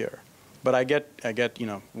produced here. But I get,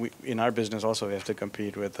 we, in our business also we have to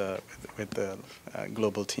compete with the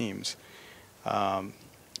global teams.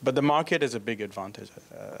 But the market is a big advantage,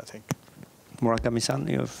 I think. Murakami-san,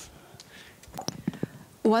 you have...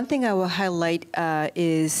 One thing I will highlight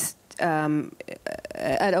is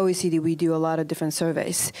at OECD, we do a lot of different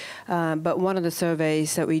surveys. But one of the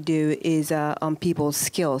surveys that we do is on people's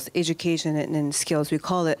skills, education and skills. We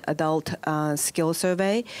call it adult skill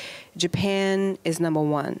survey. Japan is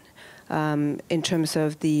 #1 in terms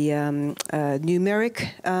of the numeric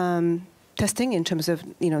testing, in terms of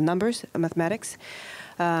numbers, mathematics.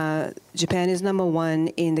 Japan is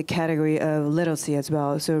 #1 in the category of literacy as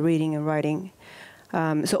well, so reading and writing.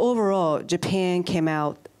 So overall, Japan came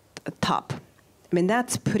out top. I mean,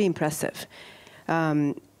 that's pretty impressive.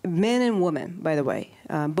 Men and women, by the way,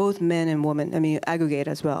 both men and women, I mean, aggregate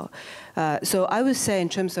as well. So I would say in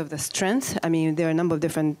terms of the strength, I mean, there are a number of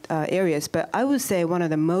different areas, but I would say one of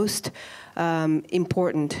the most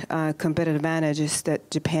important competitive advantages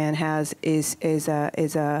that Japan has is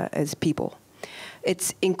people.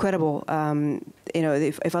 It's incredible.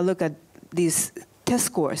 If I look at these test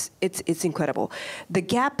scores, it's incredible. The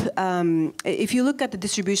gap, if you look at the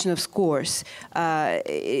distribution of scores,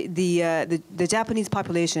 the Japanese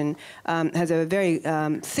population has a very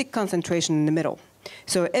thick concentration in the middle.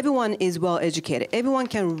 So everyone is well educated. Everyone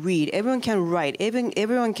can read. Everyone can write.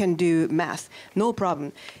 Everyone can do math. No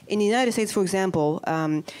problem. In the United States, for example,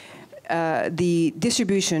 the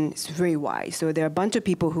distribution is very wide. So there are a bunch of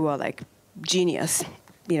people who are like genius,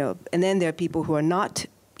 and then there are people who are not,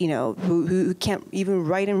 who can't even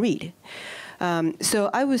write and read. So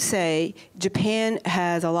I would say Japan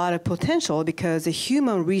has a lot of potential because the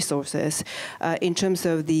human resources, in terms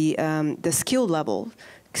of the skill level,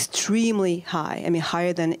 extremely high. I mean,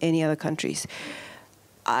 higher than any other countries.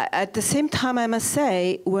 At the same time, I must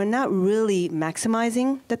say, we're not really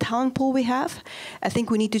maximizing the talent pool we have. I think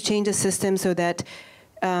we need to change the system so that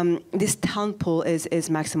this talent pool is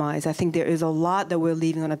maximized. I think there is a lot that we're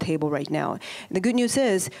leaving on the table right now. And the good news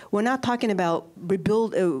is we're not talking about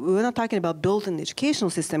we're not talking about building the educational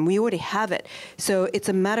system. We already have it. So it's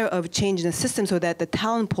a matter of changing the system so that the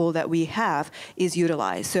talent pool that we have is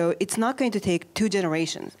utilized. So it's not going to take 2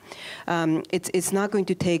 generations. It's not going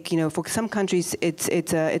to take, for some countries,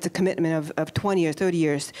 it's a commitment of 20 or 30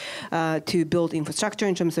 years to build infrastructure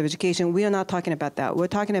in terms of education. We are not talking about that. We're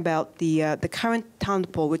talking about the current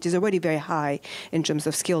talent pool, which is already very high in terms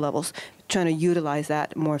of skill levels, trying to utilize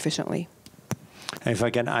that more efficiently. And if I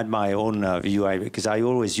can add my own view, because I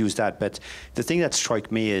always use that, but the thing that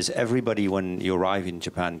struck me is everybody, when you arrive in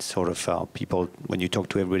Japan, sort of people, when you talk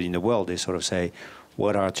to everybody in the world, they sort of say,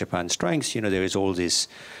 what are Japan's strengths? There is all this,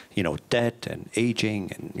 debt and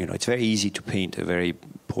aging, and, it's very easy to paint a very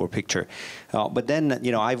poor picture. But then,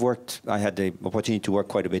 I had the opportunity to work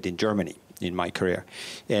quite a bit in Germany in my career.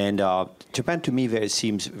 And Japan, to me,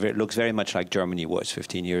 looks very much like Germany was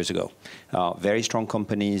 15 years ago. Very strong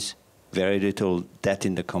companies, very little debt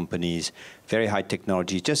in the companies, very high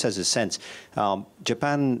technology. Just as a sense,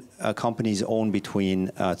 Japan companies own between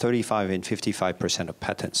 35 and 55% of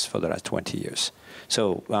patents for the last 20 years.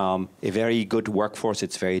 So a very good workforce.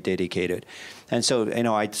 It's very dedicated. And so,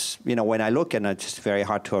 when I look, and it's very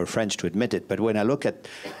hard to our French to admit it, but when I look at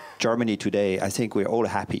Germany today, I think we're all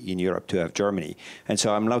happy in Europe to have Germany. And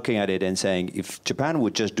so I'm looking at it and saying, if Japan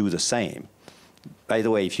would just do the same, by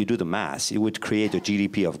the way, if you do the math, it would create a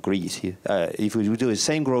GDP of Greece. If we do the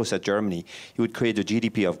same growth as Germany, it would create a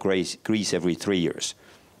GDP of Greece every 3 years.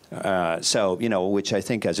 So, which I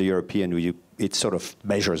think as a European, it sort of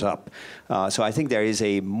measures up. So I think there is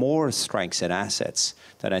more strengths and assets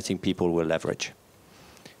that I think people will leverage.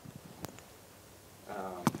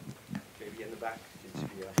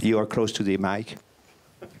 You are close to the mic.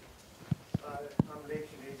 I'm Lake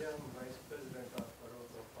Shineja. I'm Vice President of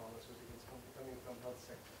Pharmaceuticals coming from health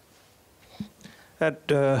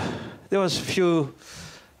sector. There was few,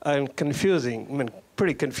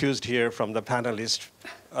 pretty confused here from the panelist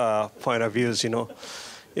point of views,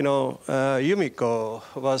 Yumiko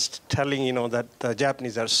was telling, that the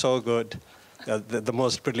Japanese are so good, the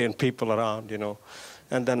most brilliant people around,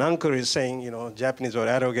 And then Ankur is saying, Japanese were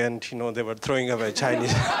arrogant, they were throwing away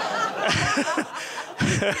Chinese.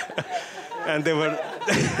 And they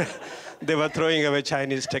were throwing away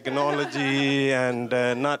Chinese technology and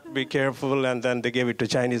not be careful, and then they gave it to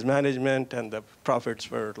Chinese management, and the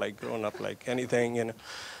profits were like grown up like anything,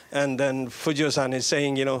 And then Fujio-san is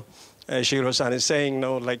saying, Shiro-san is saying,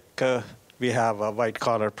 we have white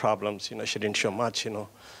collar problems, she didn't show much, And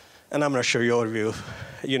I'm not sure your view.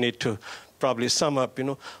 You need to probably sum up,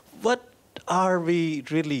 what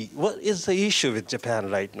is the issue with Japan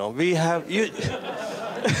right now? We have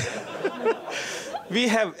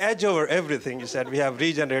edge over everything, you said. We have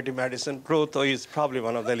regenerative medicine. Growth is probably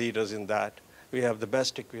one of the leaders in that. We have the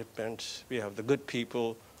best equipment. We have the good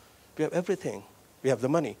people. We have everything. We have the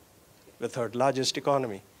money, the third largest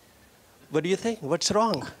economy. What do you think? What's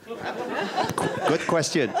wrong? Good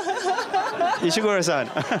question. Ishiguro-san.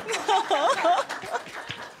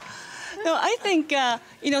 No, I think, our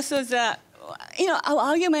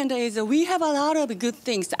argument is we have a lot of good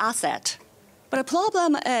things, asset. But the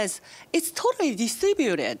problem is it's totally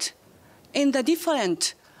distributed in the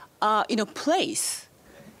different, place.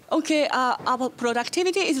 Okay, our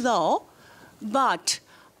productivity is low, but,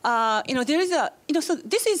 there is so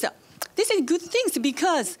this is good things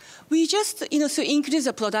because we just, increase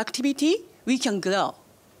the productivity, we can grow.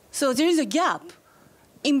 So there is a gap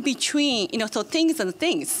in between, things and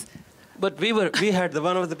things. But we had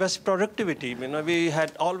one of the best productivity. We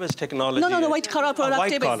had always technology. No, white collar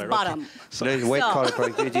productivity is bottom. Okay. So the white collar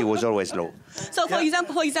productivity was always low. So for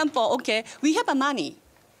example, okay, we have a money.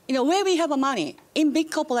 Where we have a money? In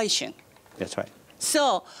big corporation. That's right.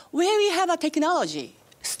 So where we have a technology,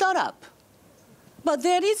 startup. But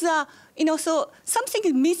there is something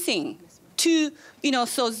is missing to,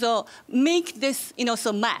 make this,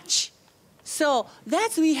 match. So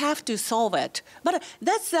that's we have to solve it. But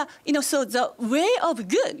that's, the way of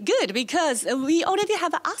good because we already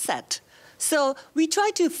have an asset. So we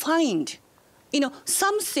try to find,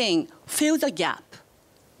 something fill the gap.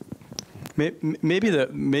 Maybe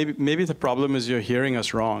the problem is you're hearing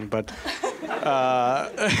us wrong, but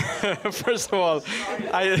first of all,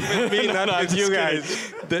 you guys.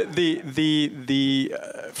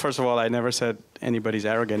 First of all, I never said anybody's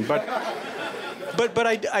arrogant, but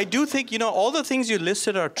I do think all the things you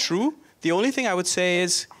listed are true. The only thing I would say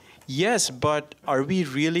is yes, but are we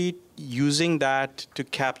really using that to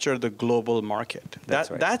capture the global market?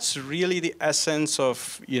 That's really the essence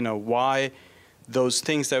of why those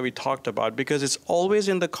things that we talked about, because it's always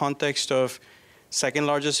in the context of second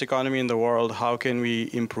largest economy in the world, how can we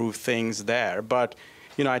improve things there? But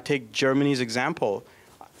I take Germany's example.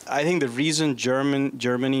 I think the reason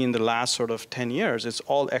Germany in the last sort of 10 years, it's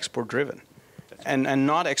all export driven. And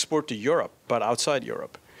not export to Europe, but outside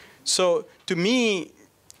Europe. So to me,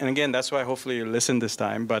 and again, that's why hopefully you listen this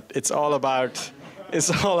time, but it's all about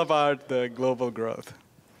the global growth.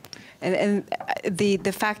 And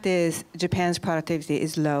the fact is, Japan's productivity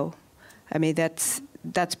is low. I mean,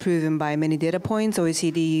 that's proven by many data points.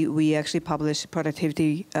 OECD, we actually publish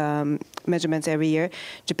productivity measurements every year.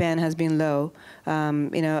 Japan has been low,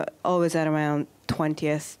 always at around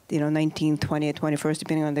 20th, 19th, 20th, 21st,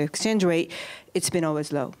 depending on the exchange rate. It's been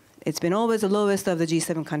always low. It's been always the lowest of the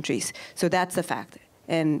G7 countries. So that's the fact.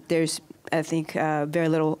 And there's, I think, very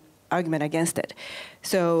little argument against it.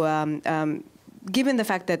 So given the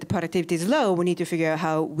fact that the productivity is low, we need to figure out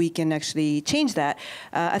how we can actually change that.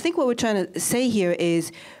 I think what we're trying to say here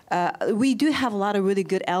is we do have a lot of really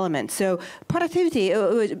good elements. So productivity,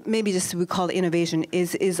 maybe just we call it innovation,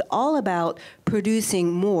 is all about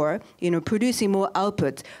producing more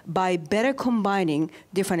output by better combining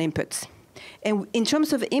different inputs. And in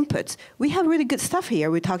terms of inputs, we have really good stuff here.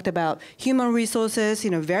 We talked about human resources,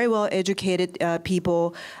 very well-educated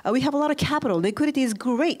people. We have a lot of capital. Liquidity is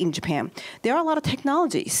great in Japan. There are a lot of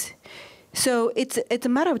technologies. So it's a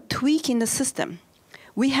matter of tweaking the system.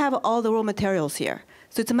 We have all the raw materials here.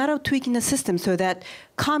 So it's a matter of tweaking the system so that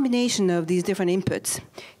combination of these different inputs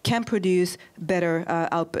can produce better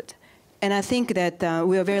output. And I think that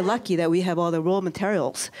we are very lucky that we have all the raw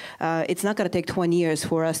materials. It's not going to take 20 years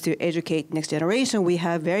for us to educate next generation. We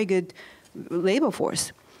have very good labor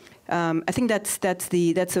force. I think that's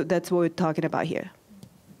what we're talking about here.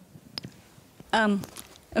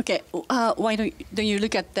 Okay, why don't you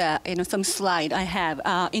look at the some slide I have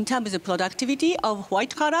in terms of productivity of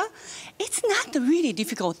white collar? It's not the really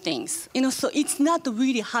difficult things. So it's not the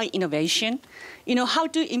really high innovation. How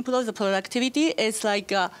to improve the productivity is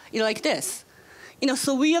like like this.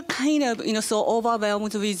 So we are kind of so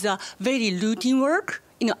overwhelmed with very routine work,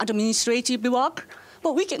 administrative work,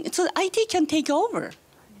 but so IT can take over.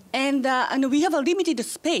 And we have a limited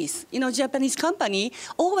space. Japanese company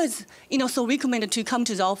always, so recommended to come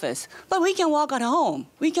to the office. But we can work at home.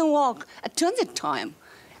 We can work at transit time.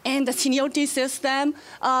 And the seniority system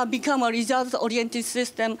become a results-oriented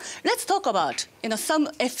system. Let's talk about, some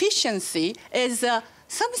efficiency is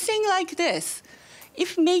something like this.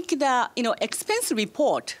 If make the, expense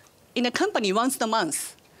report in a company once a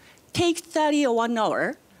month, take 30 or 1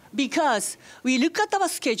 hour, because we look at our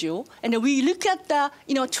schedule and we look at the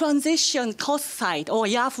transition cost side or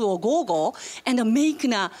Yahoo or Google and make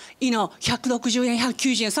 160 yen, 190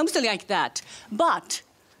 yen, something like that. But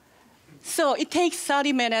so it takes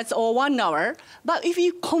 30 minutes or 1 hour. But if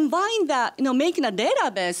you combine that, making a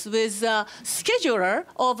database with a scheduler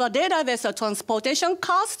of a database of transportation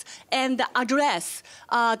cost and the address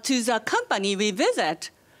to the company we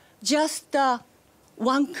visit, just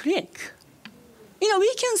one click.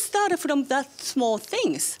 we can start from that small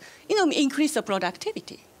things, increase the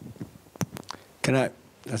productivity. I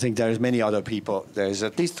think there's many other people. There's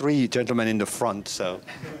at least 3 gentlemen in the front, so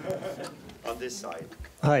on this side.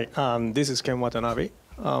 Hi, this is Ken Watanabe.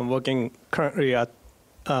 I'm working currently at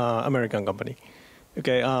American company.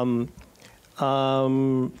 Okay,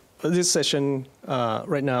 this session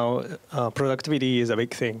right now, productivity is a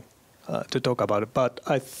big thing to talk about. But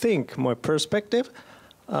I think my perspective,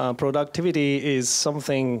 productivity is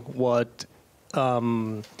something what, how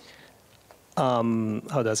do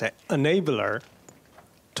I say, enabler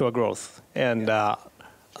to a growth and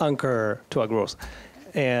anchor to a growth.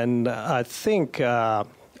 And I think Mr.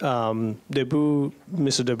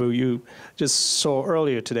 Debu, you just saw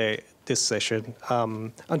earlier today, this session,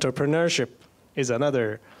 entrepreneurship is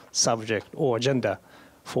another subject or agenda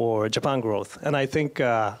for Japan growth. And I think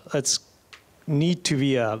it's need to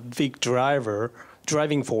be a big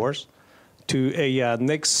driving force to a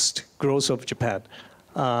next growth of Japan.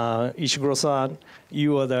 Ishiguro-san,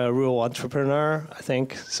 you are the real entrepreneur, I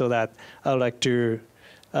think, so that I would like to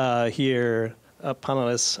hear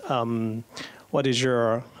panelists, what is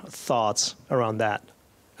your thoughts around that?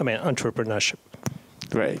 I mean, entrepreneurship.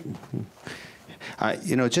 Great.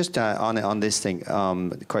 Just on this thing,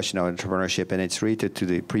 the question of entrepreneurship, and it's related to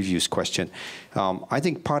the previous question. I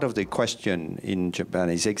think part of the question in Japan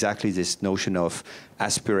is exactly this notion of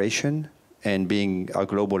aspiration and being a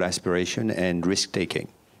global aspiration and risk-taking.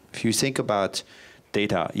 If you think about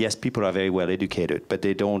data, yes, people are very well educated, but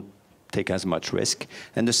they don't take as much risk.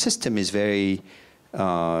 And the system is very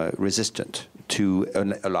resistant to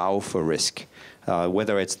allow for risk.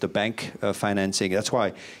 Whether it's the bank financing, that's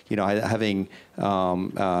why having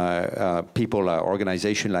people,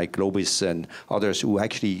 organization like GLOBIS and others who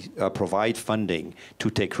actually provide funding to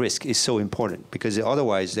take risk is so important, because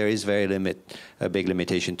otherwise there is a big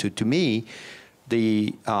limitation. To me,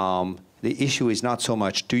 the issue is not so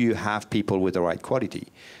much do you have people with the right quality.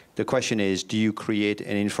 The question is, do you create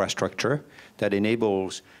an infrastructure that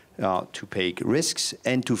enables to take risks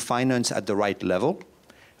and to finance at the right level?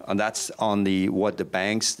 And that's on what the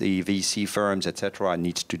banks, the VC firms, et cetera,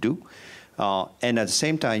 needs to do. And at the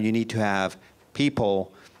same time, you need to have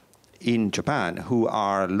people in Japan who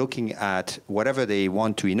are looking at whatever they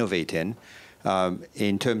want to innovate in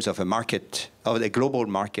terms of a global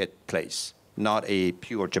marketplace, not a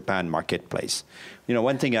pure Japan marketplace.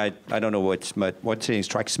 One thing I don't know what thing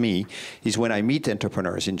strikes me is when I meet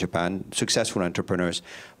entrepreneurs in Japan, successful entrepreneurs,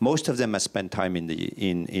 most of them have spent time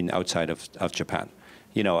in outside of Japan.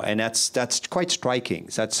 And that's quite striking.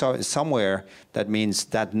 That's somewhere that means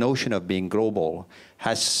that notion of being global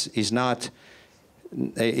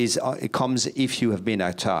it comes if you have been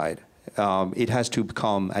outside. It has to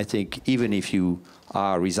come, I think, even if you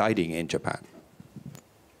are residing in Japan.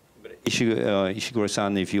 But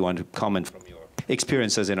Ishiguro-san, if you want to comment from your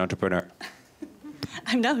experience as an entrepreneur.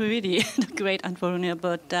 I'm not really a great entrepreneur,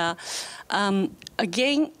 but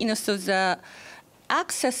again, so the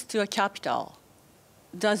access to a capital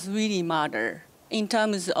does really matter in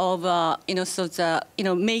terms of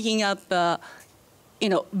making up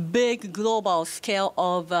big global scale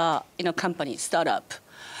of company startup.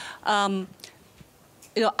 After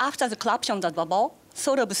the collapse of the bubble,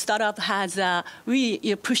 sort of startup has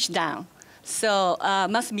really pushed down. So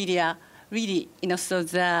mass media really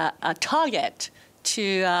the target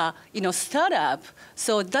to startup.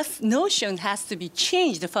 So that notion has to be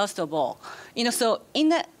changed first of all. So in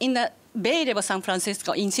the Bay Area, San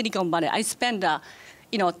Francisco, in Silicon Valley, I spent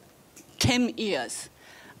 10 years.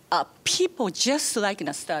 People just like in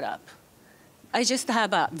a startup. I just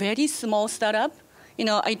have a very small startup.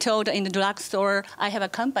 I told in the drugstore I have a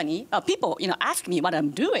company. People, ask me what I'm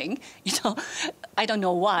doing. I don't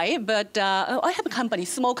know why, but I have a company,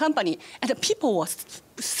 small company, and the people was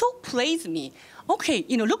so praise me. Okay,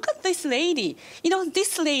 look at this lady.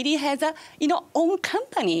 This lady has a, own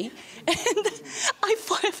company, and I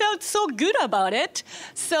felt so good about it.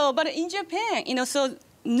 So, but in Japan, so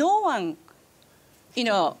no one,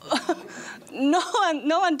 no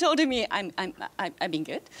one told me I've been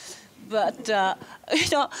good. But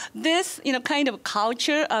this kind of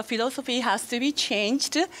culture, philosophy has to be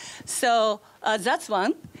changed. So that's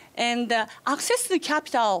one. And access to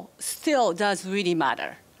capital still does really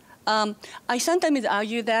matter. I sometimes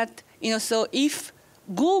argue that so if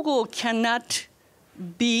Google cannot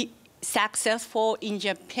be successful in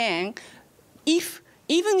Japan,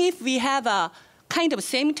 even if we have a kind of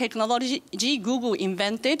same technology Google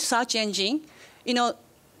invented, search engine,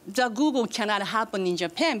 the Google cannot happen in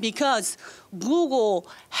Japan because Google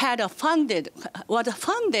was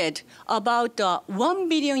funded about $1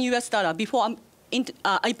 billion before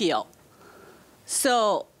IPO.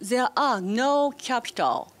 So there are no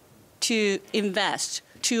capital to invest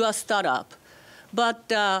to a startup.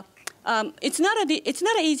 But it's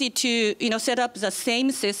not easy to set up the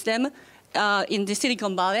same system in the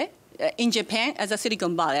Silicon Valley, in Japan as a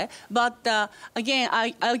Silicon Valley. But again,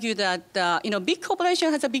 I argue that big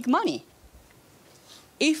corporation has a big money.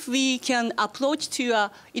 If we can approach to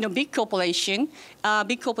a big corporation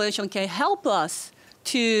can help us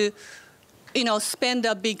to spend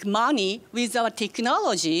a big money with our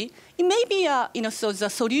technology. It may be so the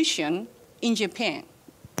solution in Japan.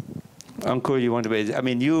 Uncle, you want to? I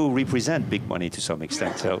mean, you represent big money to some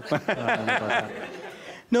extent, so.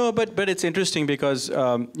 No, but it's interesting because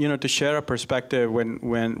to share a perspective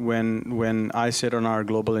when I sit on our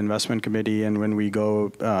global investment committee and when we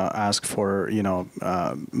go ask for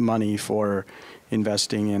money for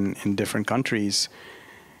investing in different countries.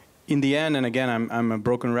 In the end, and again, I'm a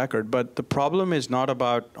broken record, but the problem is not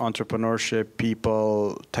about entrepreneurship,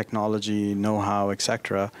 people, technology, know-how,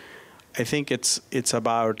 etc. I think it's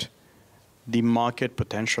about the market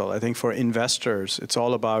potential. I think for investors, it's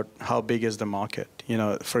all about how big is the market.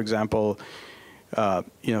 For example,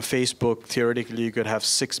 Facebook, theoretically, you could have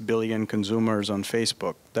 6 billion consumers on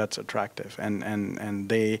Facebook. That's attractive. And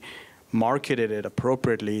they marketed it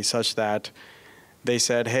appropriately such that they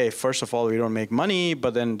said, hey, first of all, we don't make money,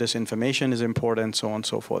 but then this information is important, so on and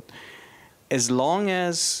so forth. As long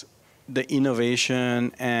as the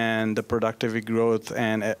innovation and the productivity growth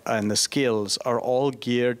and the skills are all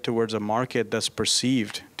geared towards a market that's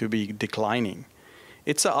perceived to be declining,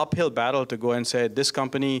 it's an uphill battle to go and say, this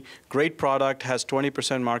company, great product, has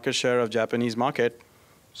 20% market share of Japanese market.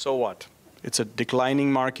 So what? It's a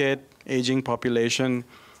declining market, aging population.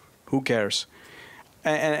 Who cares?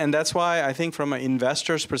 And that's why I think from an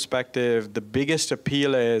investor's perspective, the biggest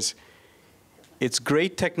appeal is it's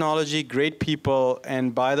great technology, great people,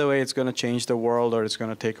 and by the way, it's going to change the world or it's going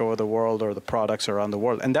to take over the world or the products around the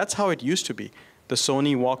world. And that's how it used to be. The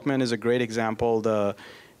Sony Walkman is a great example. The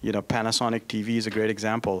Panasonic TV is a great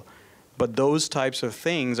example. But those types of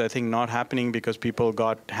things, I think, not happening because people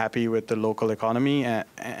got happy with the local economy,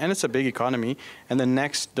 and it's a big economy. And then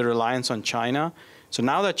next, the reliance on China. So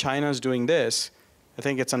now that China is doing this, I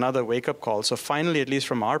think it's another wake-up call. So finally, at least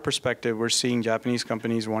from our perspective, we're seeing Japanese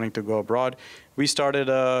companies wanting to go abroad. We started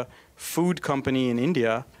a food company in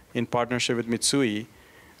India in partnership with Mitsui.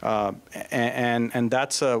 And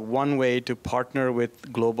that's one way to partner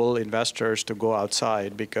with global investors to go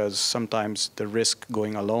outside because sometimes the risk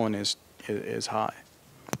going alone is high.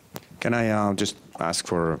 Can I just ask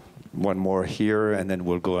for one more here, and then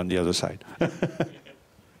we'll go on the other side.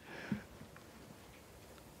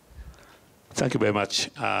 Thank you very much.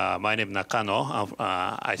 My name is Nakano.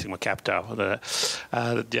 I think my capital.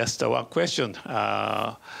 Just one question.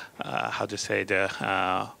 How to say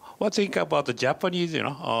what think about the Japanese?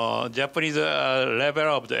 Japanese level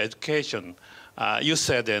of the education. You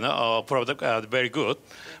said product very good,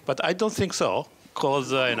 but I don't think so.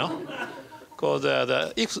 Because because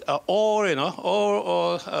if all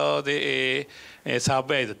the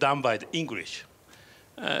surveys done by the English.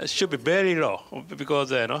 Should be very low because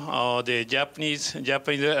the Japanese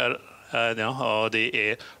the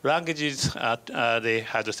languages they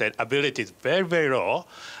have to say ability is very, very low,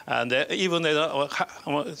 and even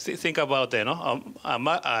think about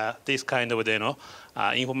this kind of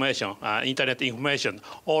information, internet information,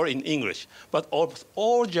 all in English, but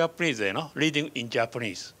all Japanese reading in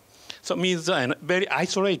Japanese, so it means very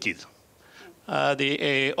isolated.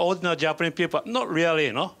 The ordinary Japanese people not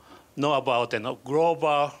really know about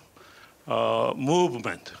global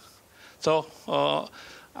movement. So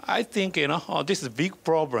I think this is a big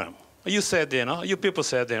problem. You said you people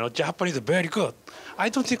said Japanese is very good. I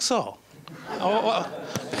don't think so.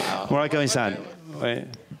 Morikawa-san.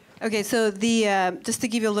 Okay, so just to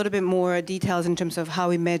give you a little bit more details in terms of how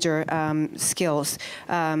we measure skills.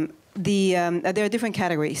 There are different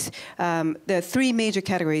categories. There are 3 major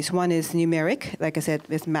categories. One is numeric. Like I said,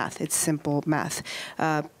 it's math. It's simple math.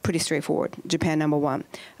 Pretty straightforward. Japan #1.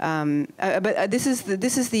 But this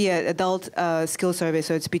is the adult skill survey,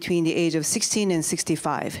 so it's between the age of 16 and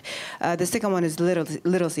 65. The second one is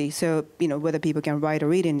literacy, so whether people can write or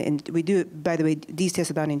read, and we do, by the way, these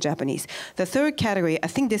tests are done in Japanese. The third category, I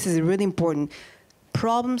think this is really important,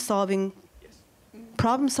 problem-solving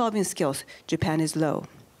skills. Japan is low.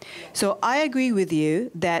 So I agree with you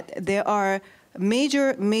that there are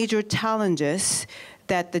major challenges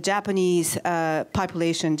that the Japanese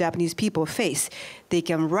population, Japanese people face. They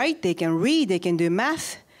can write, they can read, they can do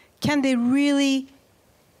math. Can they really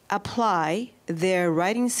apply their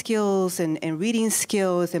writing skills and reading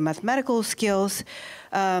skills and mathematical skills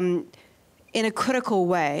in a critical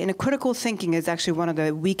way. And critical thinking is actually one of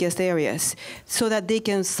the weakest areas, so that they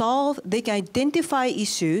can identify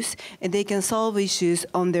issues and they can solve issues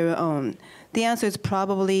on their own. The answer is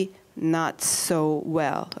probably not so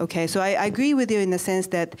well. Okay, so I agree with you in the sense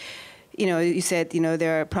that, you said,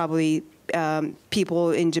 there are probably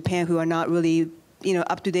people in Japan who are not really,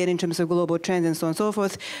 up to date in terms of global trends and so on and so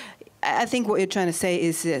forth. I think what you're trying to say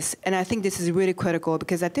is this, and I think this is really critical,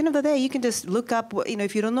 because at the end of the day, you can just look up,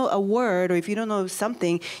 if you don't know a word or if you don't know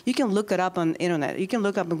something, you can look it up on the internet. You can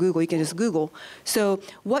look up on Google. You can just Google. So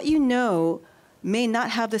what you know may not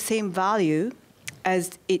have the same value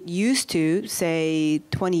as it used to, say,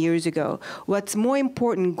 20 years ago. What's more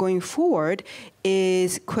important going forward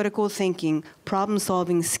is critical thinking,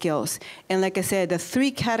 problem-solving skills. And like I said, the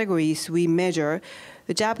 3 categories we measure,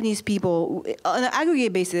 the Japanese people, on an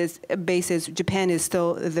aggregate basis, Japan is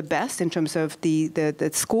still the best in terms of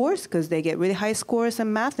the scores, because they get really high scores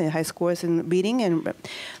in math and high scores in reading,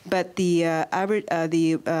 but the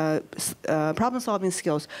problem-solving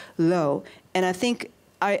skills low. And I think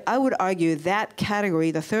I would argue that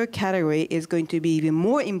category, the 3rd category, is going to be even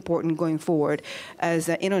more important going forward as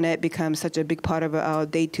the internet becomes such a big part of our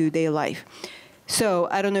day-to-day life. So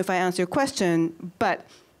I don't know if I answered your question, but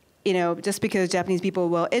just because Japanese people are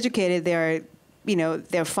well educated, they're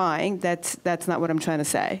fine. That's not what I'm trying to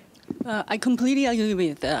say. I completely agree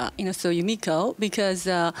with so Yumiko, because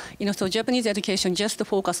so Japanese education just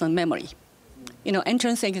focus on memory.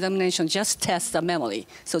 Entrance examination just tests the memory,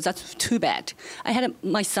 so that's too bad. I have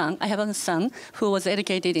a son who was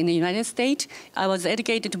educated in the United States. I was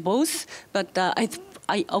educated both, but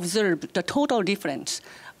I observed the total difference.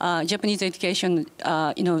 Japanese education,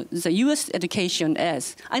 the U.S. education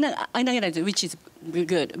is, I know which is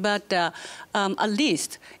good, but at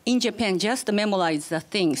least in Japan, just memorize the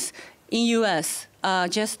things. In U.S.,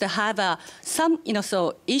 just have some,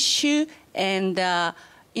 so issue, and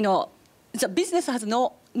the business has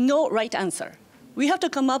no right answer. We have to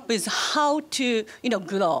come up with how to,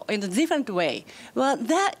 grow in a different way. Well,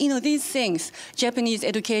 these things, Japanese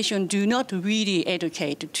education do not really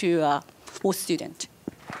educate to most students.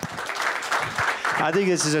 I think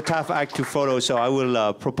this is a tough act to follow, so I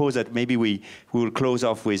will propose that maybe we will close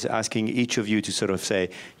off with asking each of you to sort of say,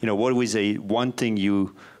 what was one thing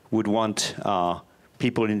you would want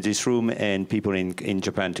people in this room and people in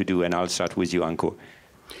Japan to do, and I'll start with you, Anko.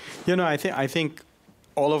 I think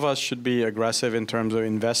all of us should be aggressive in terms of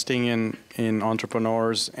investing in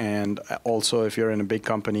entrepreneurs, and also if you're in a big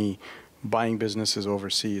company, buying businesses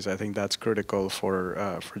overseas. I think that's critical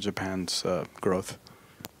for Japan's growth.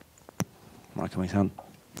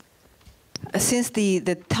 Since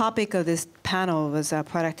the topic of this panel was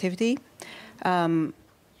productivity,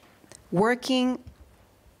 working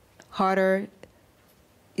harder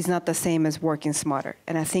is not the same as working smarter.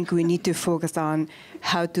 And I think we need to focus on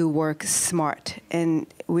how to work smart. And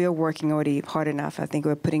we are working already hard enough. I think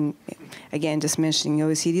we're putting, again, just mentioning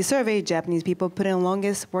OECD survey, Japanese people put in the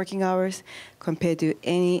longest working hours compared to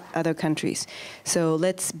any other countries. So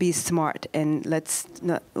let's be smart, and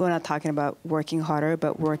we're not talking about working harder,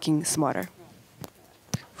 but working smarter.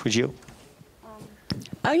 Fujio?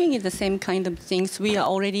 I think it's the same kind of things. We are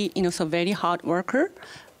already, so very hard worker.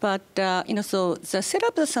 But, so the set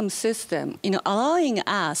up of some system, allowing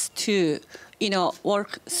us to,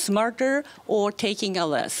 work smarter or taking a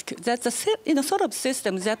risk. That's a sort of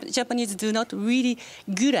system that Japanese do not really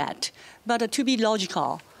good at, but to be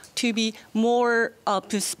logical, to be more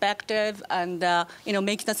perspective, and,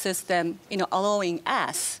 make the system, allowing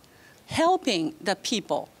us, helping the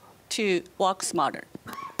people to work smarter.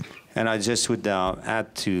 And I just would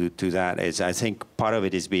add to that is I think part of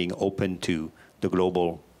it is being open to the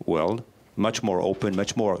global world, much more open,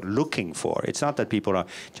 much more looking for. It's not that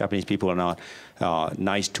Japanese people are not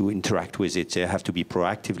nice to interact with it. They have to be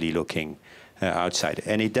proactively looking outside.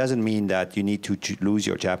 And it doesn't mean that you need to lose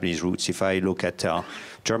your Japanese roots. If I look at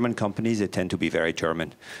German companies, they tend to be very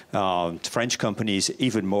German. French companies,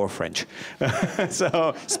 even more French.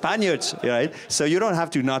 So Spaniards, right? So you don't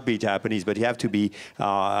have to not be Japanese, but you have to be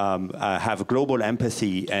have global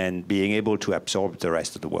empathy and being able to absorb the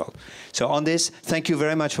rest of the world. So on this, thank you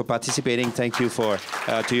very much for participating. Thank you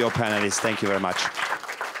to your panelists. Thank you very much.